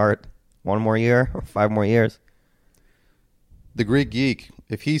more in his heart. 1 more year or 5 more years? The Greek Geek.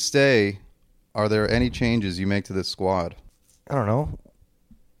 If he stay, are there any changes you make to this squad? I don't know.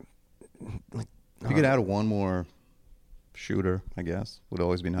 If you could add one more shooter, I guess, would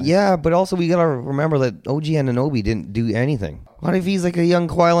always be nice. Yeah, but also we got to remember that OG Anunoby didn't do anything. What if he's like a young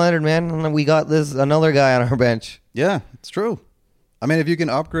Kawhi Leonard, man, and we got another guy on our bench? Yeah, it's true. I mean, if you can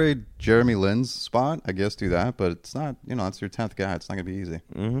upgrade Jeremy Lin's spot, I guess do that, but it's not, it's your 10th guy. It's not going to be easy.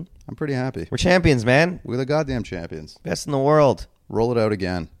 Mm-hmm. I'm pretty happy. We're champions, man. We're the goddamn champions. Best in the world. Roll it out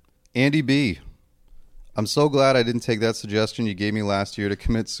again. Andy B. I'm so glad I didn't take that suggestion you gave me last year to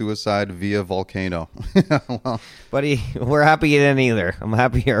commit suicide via volcano. Well, buddy, we're happy you didn't either. I'm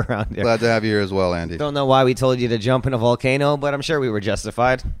happy you're around here. Glad to have you here as well, Andy. Don't know why we told you to jump in a volcano, but I'm sure we were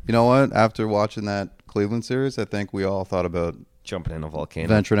justified. You know what? After watching that Cleveland series, I think we all thought about jumping in a volcano,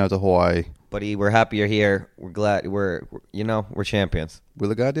 venturing out to Hawaii. Buddy, we're happy you're here. We're glad we're champions. We're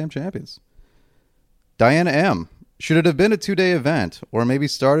the goddamn champions. Diana M. Should it have been a 2-day event, or maybe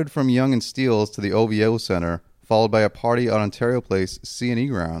started from Yonge and Steeles to the OVO Center, followed by a party on Ontario Place C&E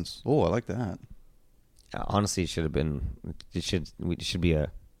grounds? Oh, I like that. Honestly, it should have been. It should be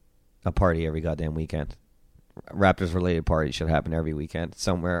a party every goddamn weekend. Raptors related party should happen every weekend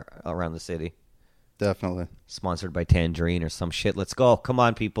somewhere around the city. Definitely. Sponsored by Tangerine or some shit. Let's go. Come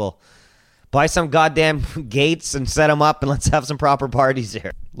on, people. Buy some goddamn gates and set them up, and let's have some proper parties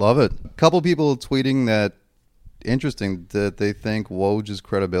here. Love it. A couple people tweeting that interesting that they think Woj's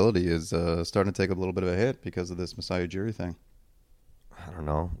credibility is starting to take a little bit of a hit because of this Masai Ujiri thing. I don't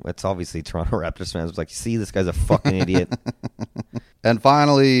know. It's obviously Toronto Raptors fans. It's like, see, this guy's a fucking idiot. And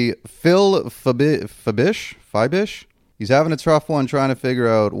finally, Phil Fibish. He's having a tough one trying to figure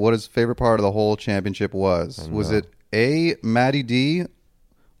out what his favorite part of the whole championship was. Was it A, Matty D,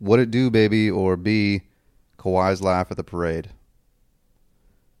 what it do, baby, or B, Kawhi's laugh at the parade?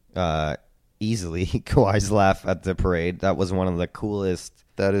 Easily Kawhi's laugh at the parade. That was one of the coolest.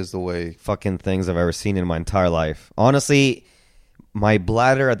 That is the way fucking things I've ever seen in my entire life. Honestly, my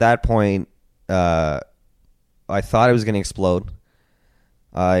bladder at that point, I thought it was going to explode.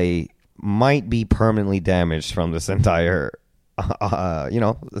 I might be permanently damaged from this entire,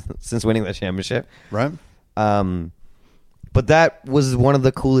 since winning the championship. Right. But that was one of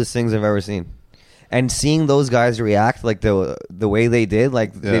the coolest things I've ever seen. And seeing those guys react like the way they did,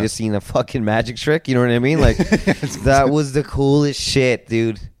 like they just seen a fucking magic trick, you know what I mean? Like that was the coolest shit,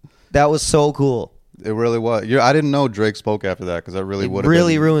 dude. That was so cool. It really was. I didn't know Drake spoke after that because that really would have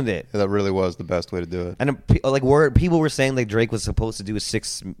really ruined it. That really was the best way to do it. And people were saying like Drake was supposed to do a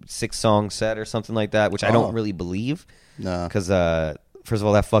six song set or something like that, which I don't really believe. No, because first of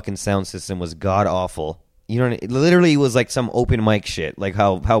all, that fucking sound system was god awful. You know, it literally was like some open mic shit, like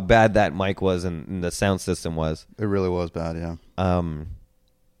how bad that mic was and the sound system was. It really was bad, yeah.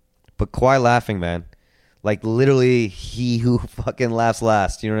 But Kawhi laughing, man. Like, literally, he who fucking laughs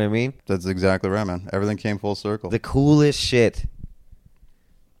last. You know what I mean? That's exactly right, man. Everything came full circle. The coolest shit.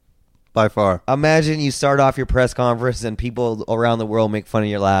 By far. Imagine you start off your press conference and people around the world make fun of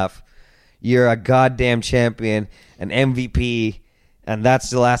your laugh. You're a goddamn champion, an MVP, and that's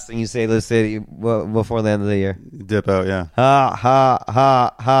the last thing you say to the city before the end of the year. Dip out, yeah. Ha, ha,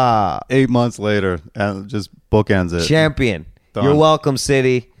 ha, ha. 8 months later, and just bookends it. Champion. Done. You're welcome,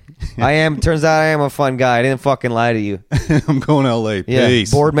 city. Turns out I am a fun guy. I didn't fucking lie to you. I'm going to LA.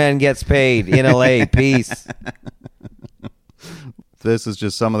 Peace. Yeah, boardman gets paid in LA. Peace. This is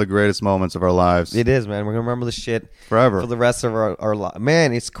just some of the greatest moments of our lives. It is, man. We're going to remember this shit forever for the rest of our life.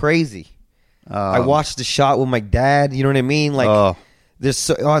 Man, it's crazy. I watched the shot with my dad. You know what I mean? Like,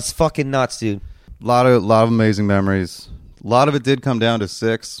 it's fucking nuts, dude. A lot of amazing memories. A lot of it did come down to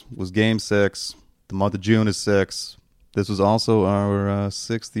 6. Was Game 6. The month of June is 6. This was also our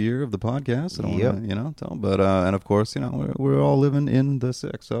 6th year of the podcast. I don't want to, tell, but and of course, we're all living in the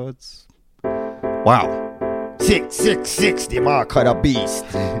 6, so it's wow. 666, the mark of the beast.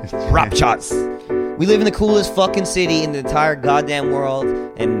 Raptors. We live in the coolest fucking city in the entire goddamn world,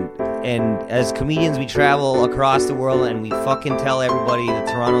 and as comedians, we travel across the world, and we fucking tell everybody that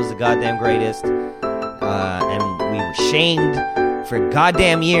Toronto's the goddamn greatest. And we were shamed for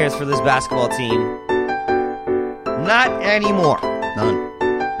goddamn years for this basketball team. Not anymore. None.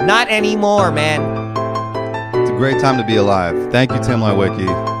 Not anymore, man. It's a great time to be alive. Thank you, Tim Lewicki.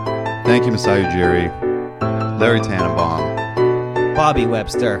 Thank you, Masai Ujiri. Larry Tannenbaum. Bobby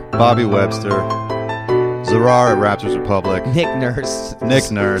Webster. Zarar at Raptors Republic. Nick Nurse.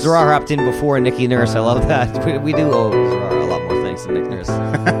 Zarar hopped in before Nicky Nurse. I love that. We do owe Zarar a lot more thanks than Nick Nurse,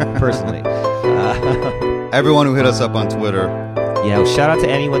 personally. Everyone who hit us up on Twitter. Yeah, well, shout out to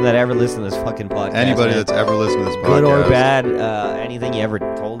anyone that ever listened to this fucking podcast. Anybody that's ever listened to this podcast. Good or bad, anything you ever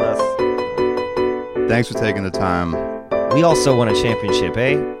told us. Thanks for taking the time. We also won a championship,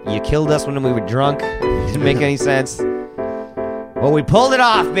 eh? You killed us when we were drunk. Didn't make any sense. Well, we pulled it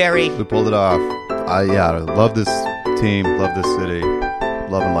off, Barry. We pulled it off. I love this team, love this city,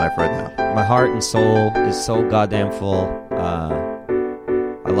 loving life right now. My heart and soul is so goddamn full.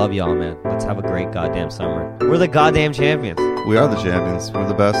 I love y'all, man. Let's have a great goddamn summer. We're the goddamn champions. We are the champions. We're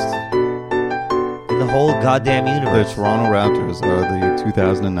the best. In the whole goddamn universe. The Toronto Raptors are the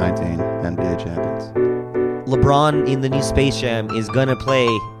 2019 NBA champions. LeBron in the new Space Jam is going to play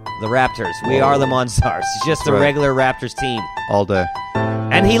the Raptors. We are the Monstars. It's just a regular Raptors team. All day.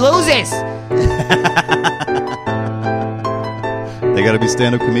 And he loses! They got to be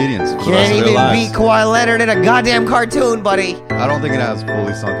stand-up comedians for the rest of Can't their even lives. beat Kawhi Leonard in a goddamn cartoon, buddy. I don't think it has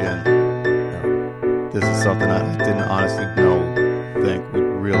fully sunk in. No. This is something I didn't honestly think we'd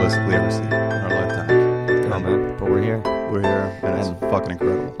realistically ever see in our lifetime. Come on, man. But we're here. We're here, and it's fucking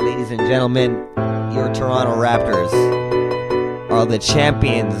incredible. Ladies and gentlemen, your Toronto Raptors are the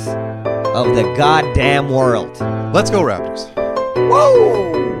champions of the goddamn world. Let's go, Raptors.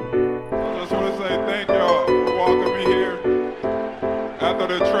 Woo! I just want to say thank y'all for walking me here after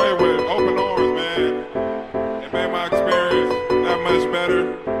the trade with open arms, man. It made my experience that much better.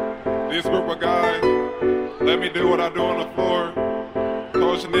 This group of guys let me do what I do on the floor.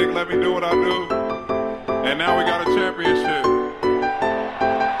 Coach Nick let me do what I do. And now we got a championship.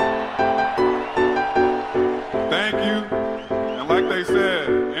 Thank you. And like they said,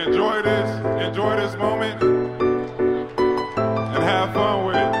 enjoy this moment, and have fun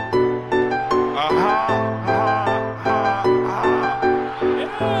with it.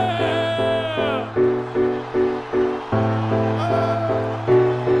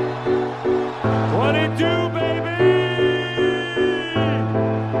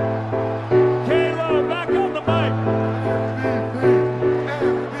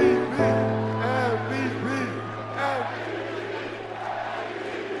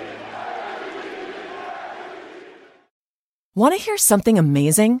 Want to hear something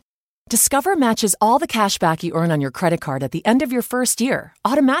amazing? Discover matches all the cash back you earn on your credit card at the end of your first year,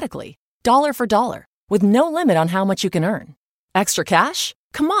 automatically, dollar for dollar, with no limit on how much you can earn. Extra cash?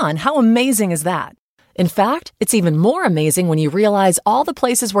 Come on, how amazing is that? In fact, it's even more amazing when you realize all the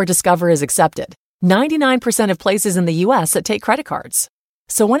places where Discover is accepted. 99% of places in the U.S. that take credit cards.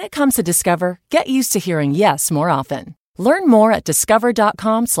 So when it comes to Discover, get used to hearing yes more often. Learn more at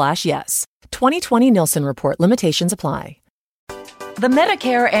discover.com/yes. 2020 Nielsen Report. Limitations apply. The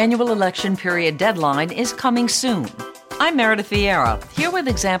Medicare annual election period deadline is coming soon. I'm Meredith Vieira, here with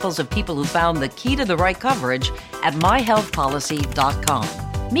examples of people who found the key to the right coverage at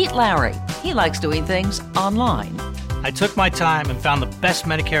myhealthpolicy.com. Meet Larry. He likes doing things online. I took my time and found the best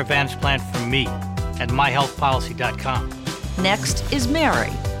Medicare Advantage plan for me at myhealthpolicy.com. Next is Mary.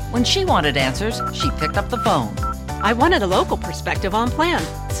 When she wanted answers, she picked up the phone. I wanted a local perspective on plan,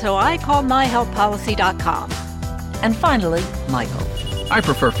 so I called myhealthpolicy.com. And finally, Michael. I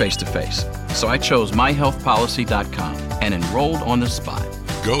prefer face-to-face, so I chose myhealthpolicy.com and enrolled on the spot.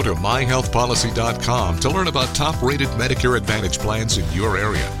 Go to myhealthpolicy.com to learn about top-rated Medicare Advantage plans in your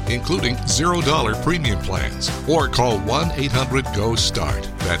area, including $0 premium plans. Or call 1-800-GO-START.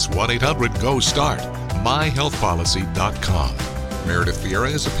 That's 1-800-GO-START. myhealthpolicy.com. Meredith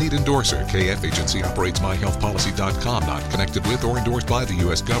Vieira is a paid endorser. KF Agency operates myhealthpolicy.com, not connected with or endorsed by the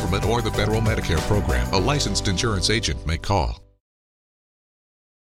U.S. government or the federal Medicare program. A licensed insurance agent may call.